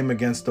game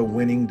against a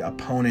winning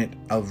opponent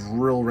of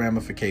real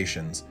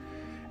ramifications.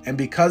 And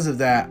because of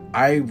that,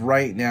 I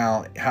right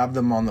now have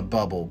them on the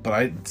bubble, but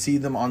I see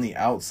them on the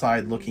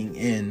outside looking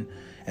in,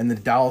 and the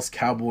Dallas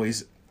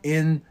Cowboys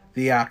in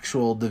the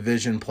actual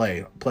division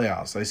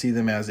playoffs. I see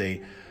them as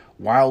a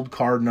wild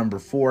card number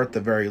 4 at the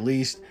very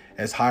least,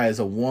 as high as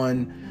a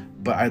 1,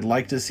 but I'd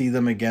like to see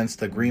them against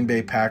the Green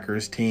Bay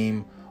Packers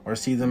team, or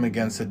see them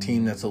against a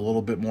team that's a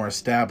little bit more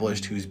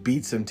established who's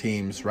beat some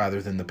teams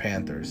rather than the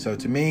Panthers. So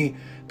to me,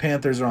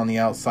 Panthers are on the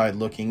outside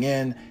looking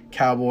in,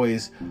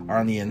 Cowboys are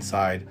on the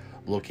inside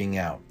looking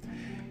out.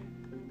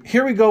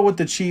 Here we go with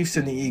the Chiefs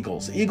and the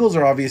Eagles. Eagles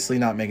are obviously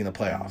not making the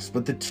playoffs,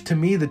 but to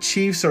me, the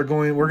Chiefs we're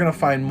going to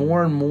find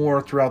more and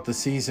more throughout the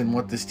season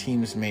what this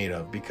team is made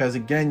of. Because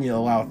again, you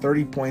allow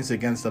 30 points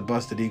against a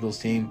busted Eagles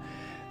team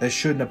that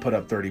shouldn't have put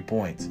up 30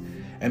 points.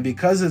 And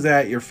because of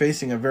that, you're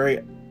facing a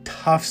very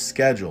tough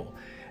schedule.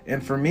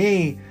 And for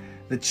me,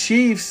 the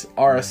Chiefs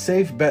are a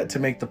safe bet to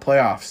make the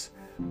playoffs.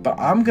 But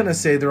I'm going to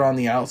say they're on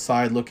the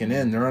outside looking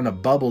in. They're in a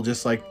bubble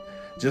just like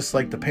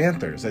the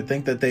Panthers. I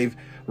think that they've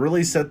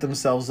really set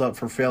themselves up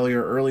for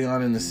failure early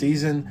on in the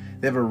season.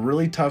 They have a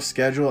really tough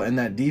schedule, and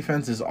that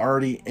defense is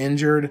already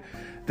injured.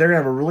 They're going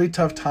to have a really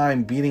tough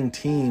time beating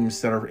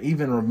teams that are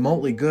even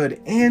remotely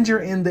good, and you're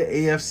in the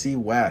AFC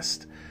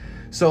West.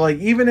 So,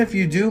 even if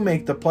you do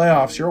make the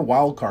playoffs, you're a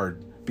wild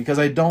card, because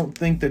I don't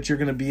think that you're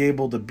going to be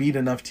able to beat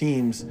enough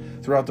teams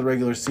throughout the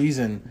regular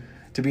season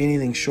to be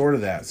anything short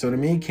of that. So to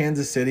me,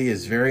 Kansas City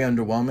is very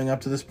underwhelming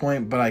up to this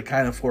point, but I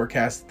kind of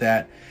forecast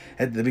that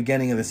at the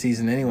beginning of the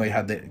season anyway,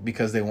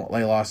 because they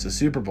lost the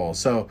Super Bowl.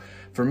 So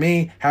for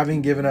me,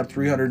 having given up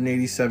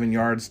 387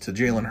 yards to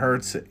Jalen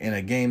Hurts in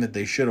a game that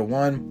they should have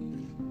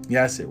won,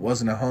 yes, it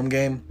wasn't a home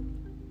game.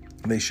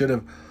 They should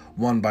have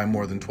won by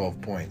more than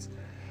 12 points.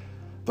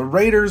 The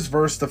Raiders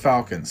versus the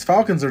Falcons.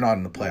 Falcons are not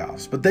in the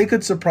playoffs, but they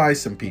could surprise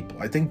some people.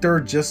 I think they're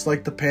just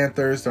like the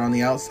Panthers. They're on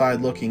the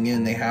outside looking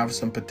in. They have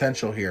some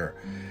potential here.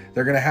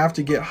 They're going to have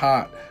to get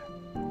hot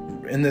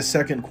in the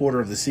second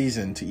quarter of the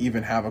season to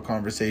even have a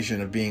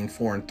conversation of being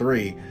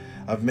 4-3,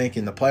 of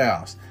making the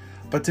playoffs.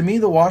 But to me,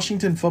 the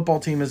Washington football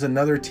team is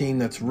another team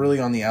that's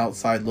really on the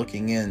outside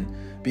looking in,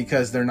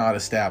 because they're not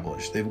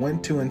established. They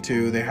went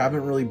 2-2. They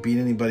haven't really beat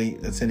anybody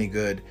that's any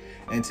good.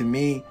 And to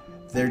me,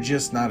 they're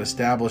just not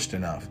established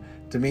enough.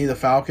 To me, the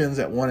Falcons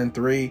at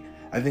 1-3,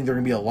 I think they're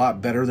going to be a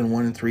lot better than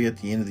 1-3 at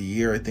the end of the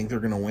year. I think they're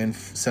going to win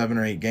 7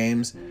 or 8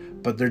 games,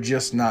 but they're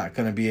just not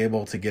going to be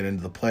able to get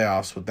into the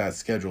playoffs with that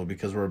schedule,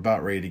 because we're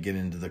about ready to get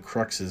into the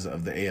cruxes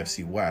of the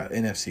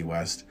NFC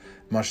West,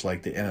 much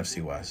like the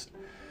NFC West.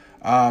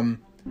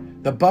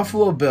 The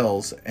Buffalo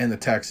Bills and the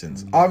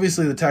Texans.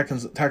 Obviously,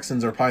 the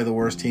Texans are probably the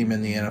worst team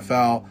in the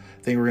NFL.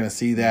 I think we're going to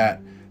see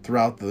that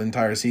throughout the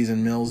entire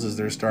season. Mills is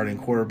their starting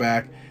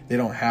quarterback. They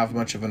don't have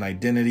much of an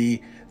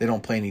identity. They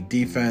don't play any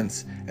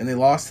defense, and they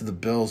lost to the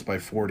Bills by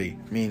 40.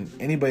 I mean,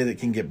 anybody that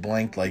can get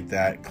blanked like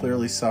that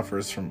clearly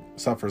suffers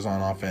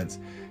on offense.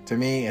 To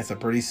me, it's a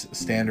pretty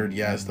standard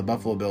yes. The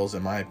Buffalo Bills,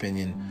 in my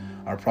opinion,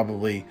 are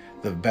probably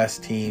the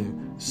best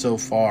team so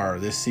far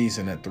this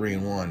season at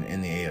 3-1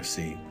 in the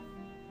AFC.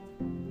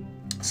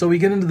 So we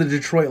get into the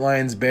Detroit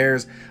Lions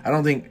Bears. I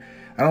don't think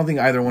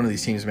either one of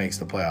these teams makes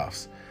the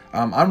playoffs.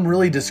 I'm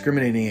really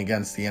discriminating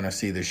against the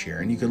NFC this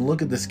year, and you can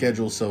look at the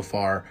schedule so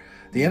far.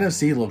 The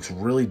NFC looks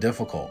really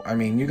difficult. I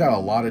mean, you got a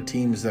lot of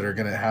teams that are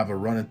going to have a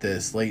run at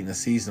this late in the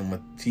season,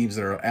 with teams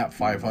that are at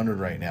 500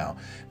 right now.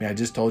 I mean, I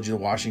just told you the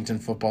Washington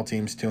football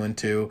team's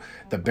 2-2.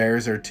 The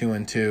Bears are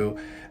 2-2.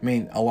 I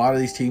mean, a lot of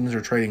these teams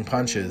are trading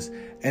punches.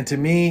 And to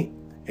me,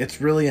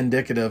 it's really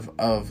indicative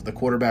of the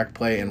quarterback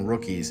play and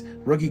rookies.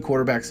 Rookie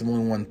quarterbacks have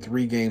only won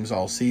 3 games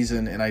all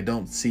season, and I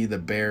don't see the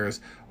Bears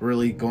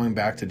really going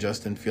back to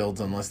Justin Fields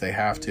unless they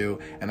have to.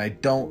 And I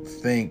don't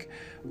think,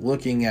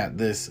 looking at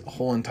this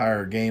whole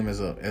entire game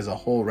as a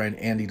whole,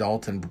 Andy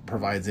Dalton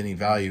provides any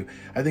value.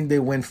 I think they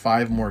win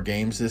 5 more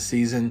games this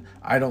season.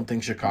 I don't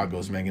think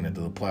Chicago's making it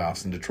to the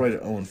playoffs. And Detroit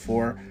at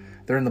 0-4,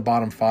 they're in the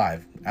bottom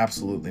 5.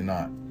 Absolutely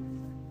not.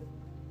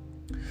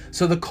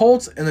 So the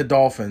Colts and the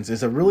Dolphins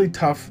is a really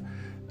tough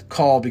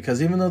call,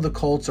 because even though the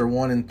Colts are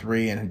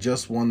 1-3 and had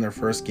just won their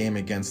first game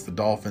against the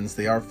Dolphins,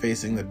 they are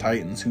facing the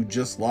Titans, who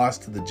just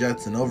lost to the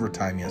Jets in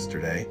overtime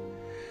yesterday.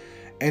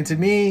 And to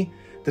me,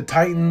 the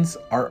Titans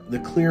are the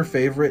clear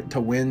favorite to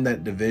win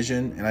that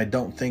division, and I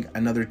don't think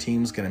another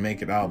team's going to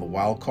make it out of the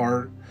wild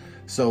card.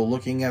 So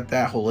looking at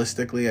that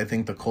holistically, I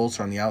think the Colts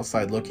are on the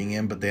outside looking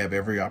in, but they have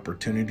every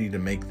opportunity to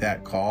make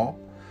that call.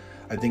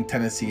 I think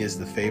Tennessee is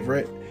the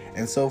favorite.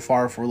 And so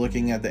far, if we're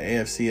looking at the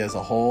AFC as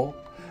a whole,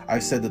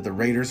 I've said that the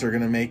Raiders are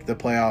going to make the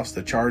playoffs.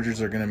 The Chargers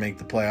are going to make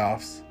the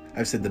playoffs.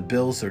 I've said the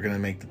Bills are going to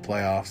make the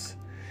playoffs.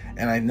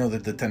 And I know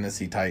that the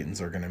Tennessee Titans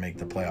are going to make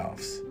the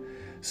playoffs.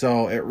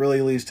 So it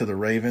really leaves to the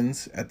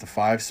Ravens at the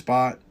 5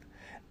 spot.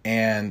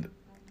 And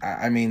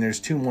I mean,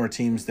 there's two more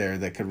teams there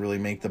that could really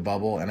make the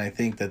bubble, and I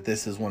think that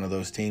this is one of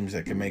those teams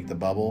that can make the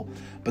bubble,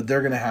 but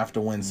they're going to have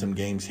to win some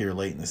games here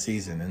late in the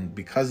season, and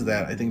because of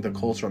that, I think the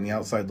Colts are on the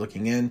outside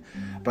looking in,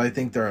 but I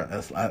think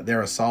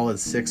they're a solid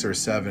 6 or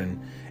 7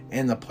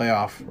 in the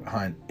playoff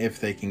hunt if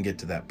they can get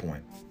to that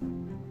point.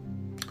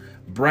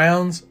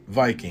 Browns,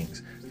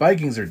 Vikings.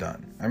 Vikings are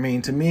done. I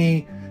mean, to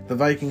me, the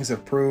Vikings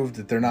have proved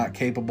that they're not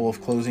capable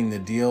of closing the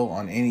deal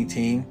on any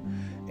team,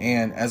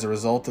 and as a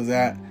result of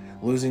that,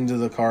 losing to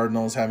the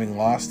Cardinals, having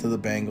lost to the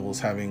Bengals,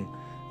 having,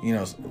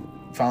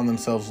 found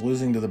themselves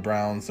losing to the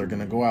Browns. They're going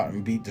to go out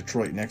and beat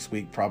Detroit next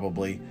week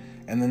probably,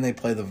 and then they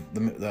play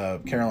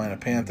the Carolina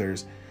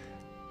Panthers,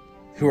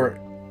 who are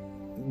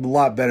a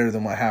lot better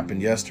than what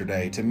happened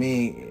yesterday. To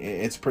me,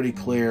 it's pretty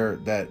clear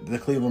that the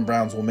Cleveland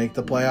Browns will make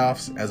the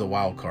playoffs as a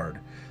wild card.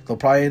 They'll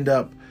probably end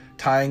up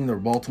tying the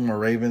Baltimore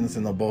Ravens,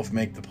 and they'll both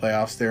make the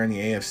playoffs there in the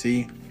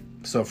AFC.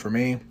 So for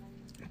me,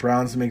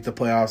 Browns make the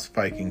playoffs,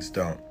 Vikings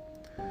don't.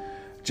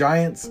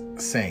 Giants,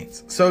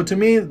 Saints. So to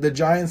me, the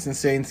Giants and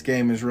Saints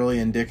game is really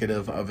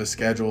indicative of a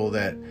schedule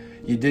that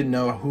you didn't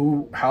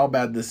know how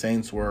bad the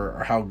Saints were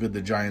or how good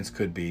the Giants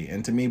could be.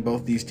 And to me,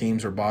 both these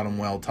teams are bottom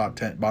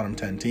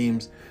 10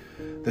 teams.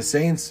 The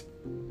Saints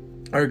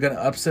are going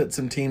to upset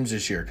some teams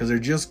this year because they're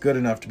just good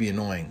enough to be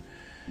annoying.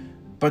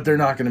 But they're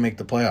not going to make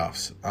the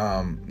playoffs.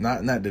 Not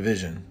in that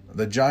division.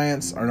 The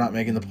Giants are not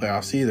making the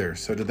playoffs either.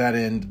 So to that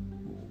end,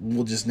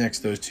 we'll just nix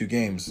those two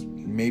games.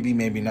 Maybe,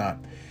 maybe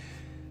not.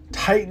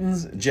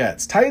 Titans,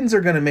 Jets. Titans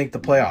are going to make the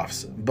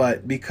playoffs,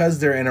 but because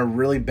they're in a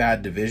really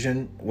bad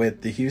division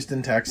with the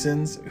Houston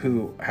Texans,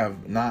 who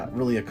have not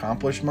really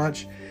accomplished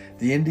much,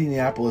 the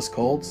Indianapolis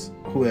Colts,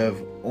 who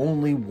have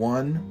only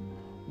won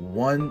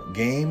one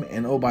game,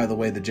 and oh, by the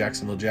way, the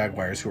Jacksonville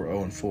Jaguars, who are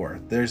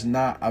 0-4. There's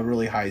not a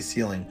really high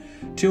ceiling.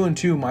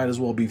 2-2 might as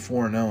well be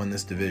 4-0 in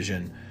this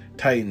division.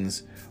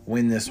 Titans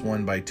win this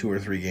one by 2 or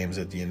 3 games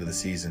at the end of the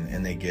season,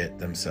 and they get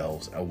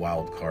themselves a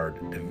wild card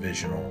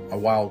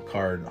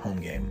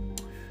home game.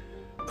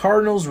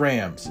 Cardinals,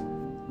 Rams.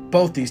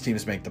 Both these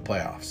teams make the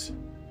playoffs.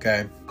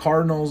 Okay?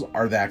 Cardinals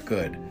are that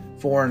good.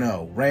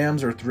 4-0.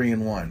 Rams are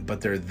 3-1, but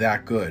they're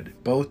that good.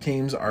 Both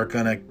teams are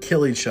going to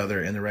kill each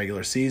other in the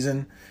regular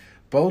season.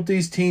 Both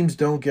these teams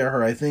don't get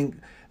hurt. I think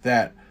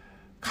that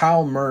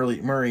Kyle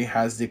Murray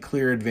has the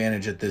clear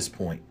advantage at this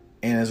point.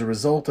 And as a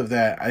result of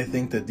that, I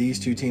think that these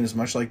two teams,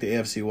 much like the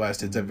AFC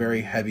West, it's a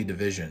very heavy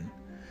division.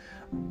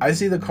 I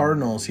see the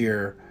Cardinals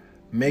here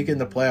making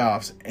the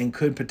playoffs and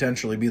could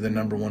potentially be the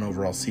number 1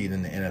 overall seed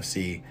in the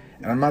NFC.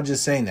 And I'm not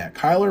just saying that.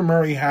 Kyler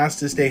Murray has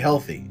to stay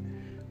healthy.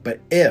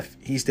 But if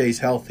he stays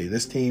healthy,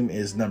 this team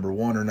is number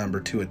 1 or number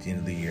 2 at the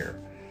end of the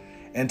year.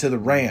 And to the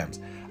Rams,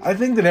 I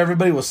think that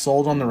everybody was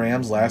sold on the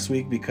Rams last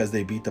week because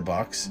they beat the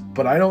Bucs.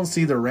 But I don't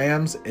see the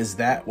Rams as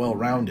that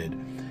well-rounded.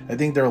 I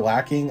think they're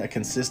lacking a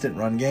consistent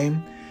run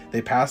game.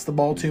 They pass the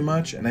ball too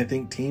much, and I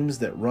think teams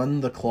that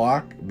run the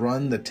clock,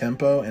 run the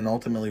tempo, and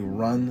ultimately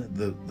run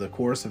the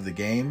course of the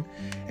game,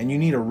 and you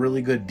need a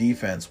really good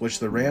defense, which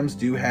the Rams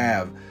do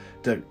have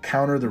to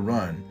counter the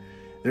run.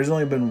 There's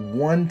only been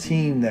one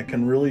team that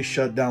can really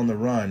shut down the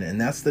run, and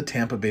that's the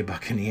Tampa Bay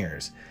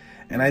Buccaneers.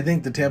 And I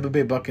think the Tampa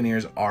Bay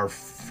Buccaneers are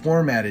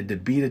formatted to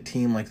beat a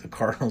team like the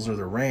Cardinals or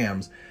the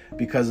Rams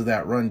because of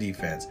that run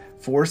defense.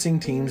 Forcing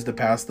teams to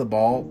pass the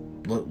ball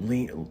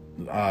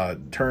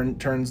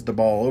turns the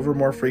ball over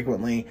more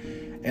frequently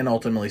and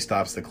ultimately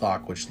stops the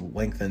clock, which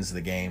lengthens the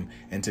game.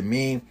 And to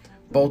me,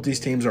 both these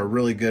teams are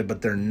really good,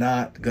 but they're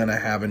not going to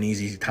have an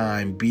easy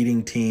time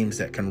beating teams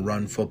that can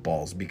run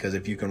footballs, because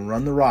if you can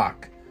run the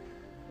rock,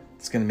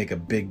 it's going to make a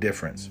big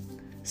difference.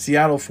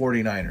 Seattle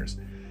 49ers.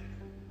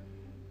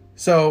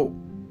 So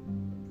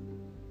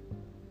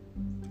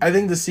I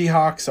think the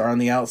Seahawks are on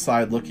the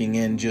outside looking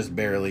in just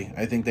barely.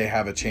 I think they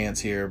have a chance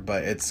here,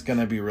 but it's going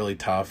to be really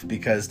tough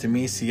because to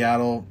me,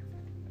 Seattle,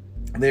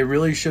 they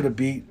really should have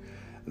beat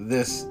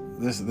this.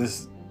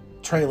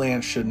 Trey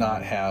Lance should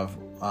not have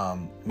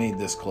made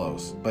this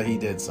close, but he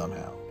did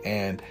somehow.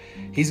 And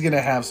he's going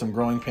to have some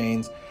growing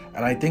pains.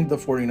 And I think the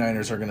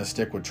 49ers are going to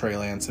stick with Trey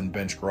Lance and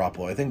bench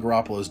Garoppolo. I think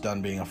Garoppolo is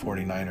done being a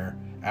 49er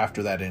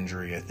after that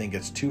injury. I think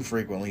it's too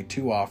frequently,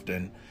 too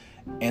often,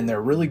 and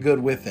they're really good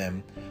with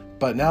him.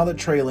 But now that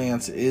Trey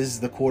Lance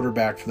is the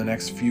quarterback for the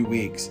next few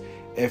weeks,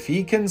 if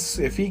he can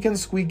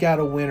squeak out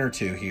a win or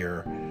two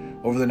here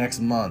over the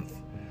next month,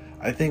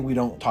 I think we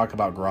don't talk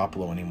about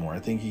Garoppolo anymore. I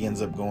think he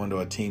ends up going to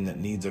a team that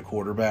needs a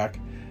quarterback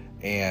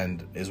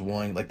and is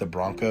willing, like the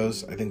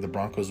Broncos. I think the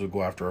Broncos would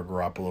go after a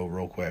Garoppolo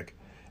real quick.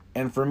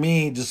 And for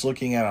me, just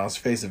looking at his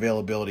face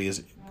availability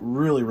is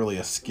really, really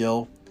a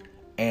skill.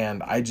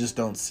 And I just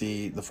don't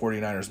see the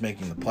 49ers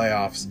making the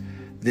playoffs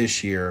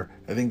this year.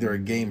 I think they're a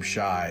game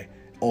shy,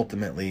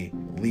 ultimately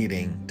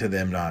leading to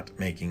them not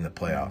making the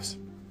playoffs.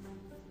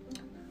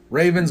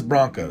 Ravens,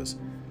 Broncos.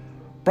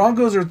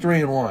 Broncos are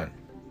 3-1,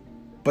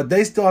 but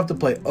they still have to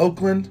play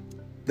Oakland,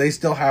 they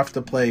still have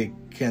to play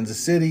Kansas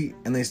City,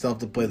 and they still have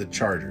to play the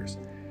Chargers.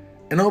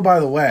 And oh, by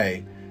the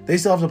way, they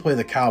still have to play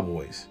the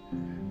Cowboys. I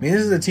mean,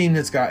 this is a team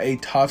that's got a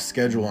tough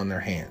schedule on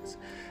their hands.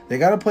 They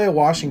got to play a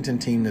Washington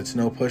team that's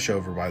no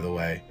pushover, by the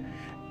way.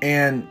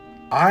 And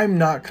I'm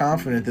not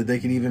confident that they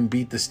can even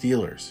beat the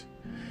Steelers.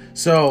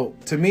 So,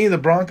 to me, the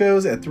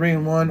Broncos at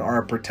 3-1 are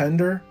a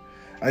pretender.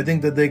 I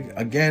think that they,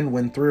 again,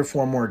 win 3 or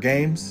 4 more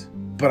games.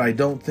 But I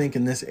don't think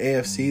in this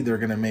AFC they're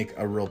going to make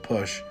a real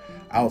push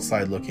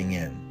outside looking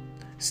in.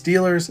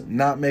 Steelers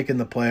not making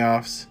the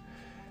playoffs.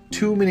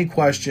 Too many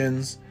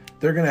questions.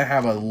 They're going to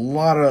have a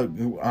lot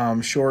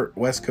of short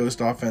West Coast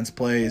offense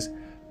plays.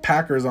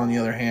 Packers, on the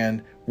other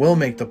hand, will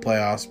make the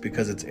playoffs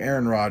because it's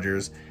Aaron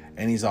Rodgers,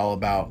 and he's all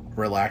about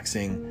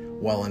relaxing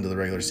well into the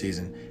regular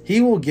season. He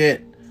will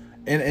get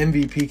an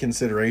MVP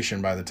consideration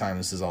by the time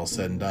this is all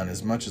said and done.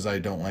 As much as I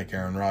don't like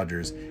Aaron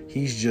Rodgers,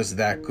 he's just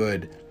that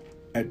good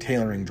at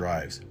tailoring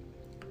drives.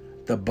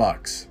 The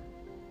Bucs.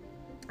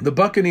 The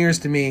Buccaneers,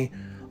 to me,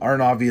 are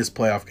an obvious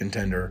playoff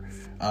contender.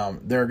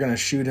 They're going to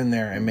shoot in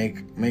there and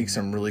make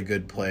some really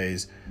good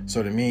plays.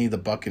 So to me, the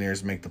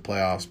Buccaneers make the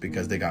playoffs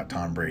because they got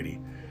Tom Brady.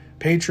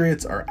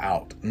 Patriots are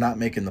out, not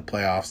making the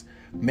playoffs,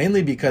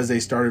 mainly because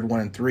they started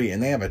 1-3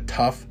 and they have a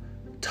tough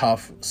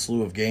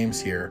slew of games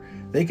here.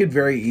 They could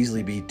very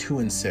easily be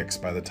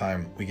 2-6 by the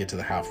time we get to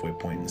the halfway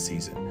point in the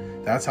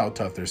season. That's how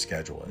tough their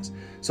schedule is.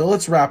 So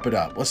let's wrap it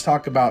up. Let's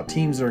talk about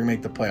teams that are going to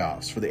make the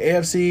playoffs. For the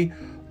AFC,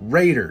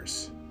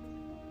 Raiders,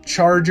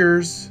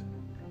 Chargers,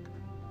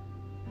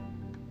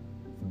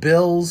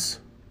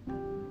 Bills,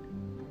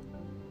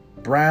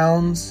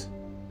 Browns,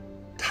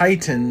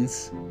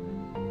 Titans,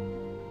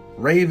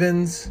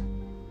 Ravens,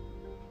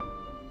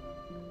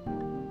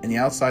 and the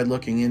outside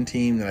looking in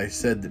team that I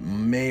said that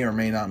may or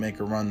may not make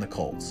a run, the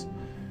Colts.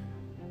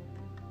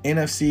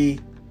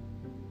 NFC,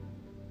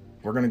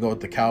 we're going to go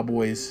with the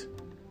Cowboys,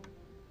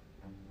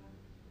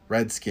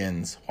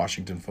 Redskins,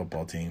 Washington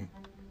football team,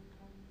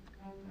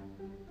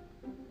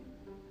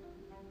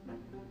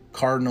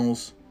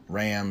 Cardinals,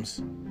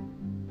 Rams,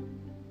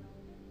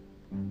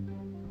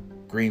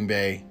 Green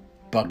Bay,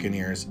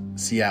 Buccaneers,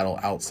 Seattle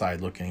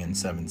outside looking in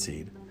 7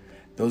 seed.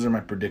 Those are my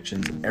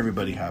predictions.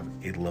 Everybody have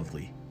a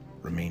lovely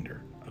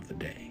remainder of the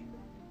day.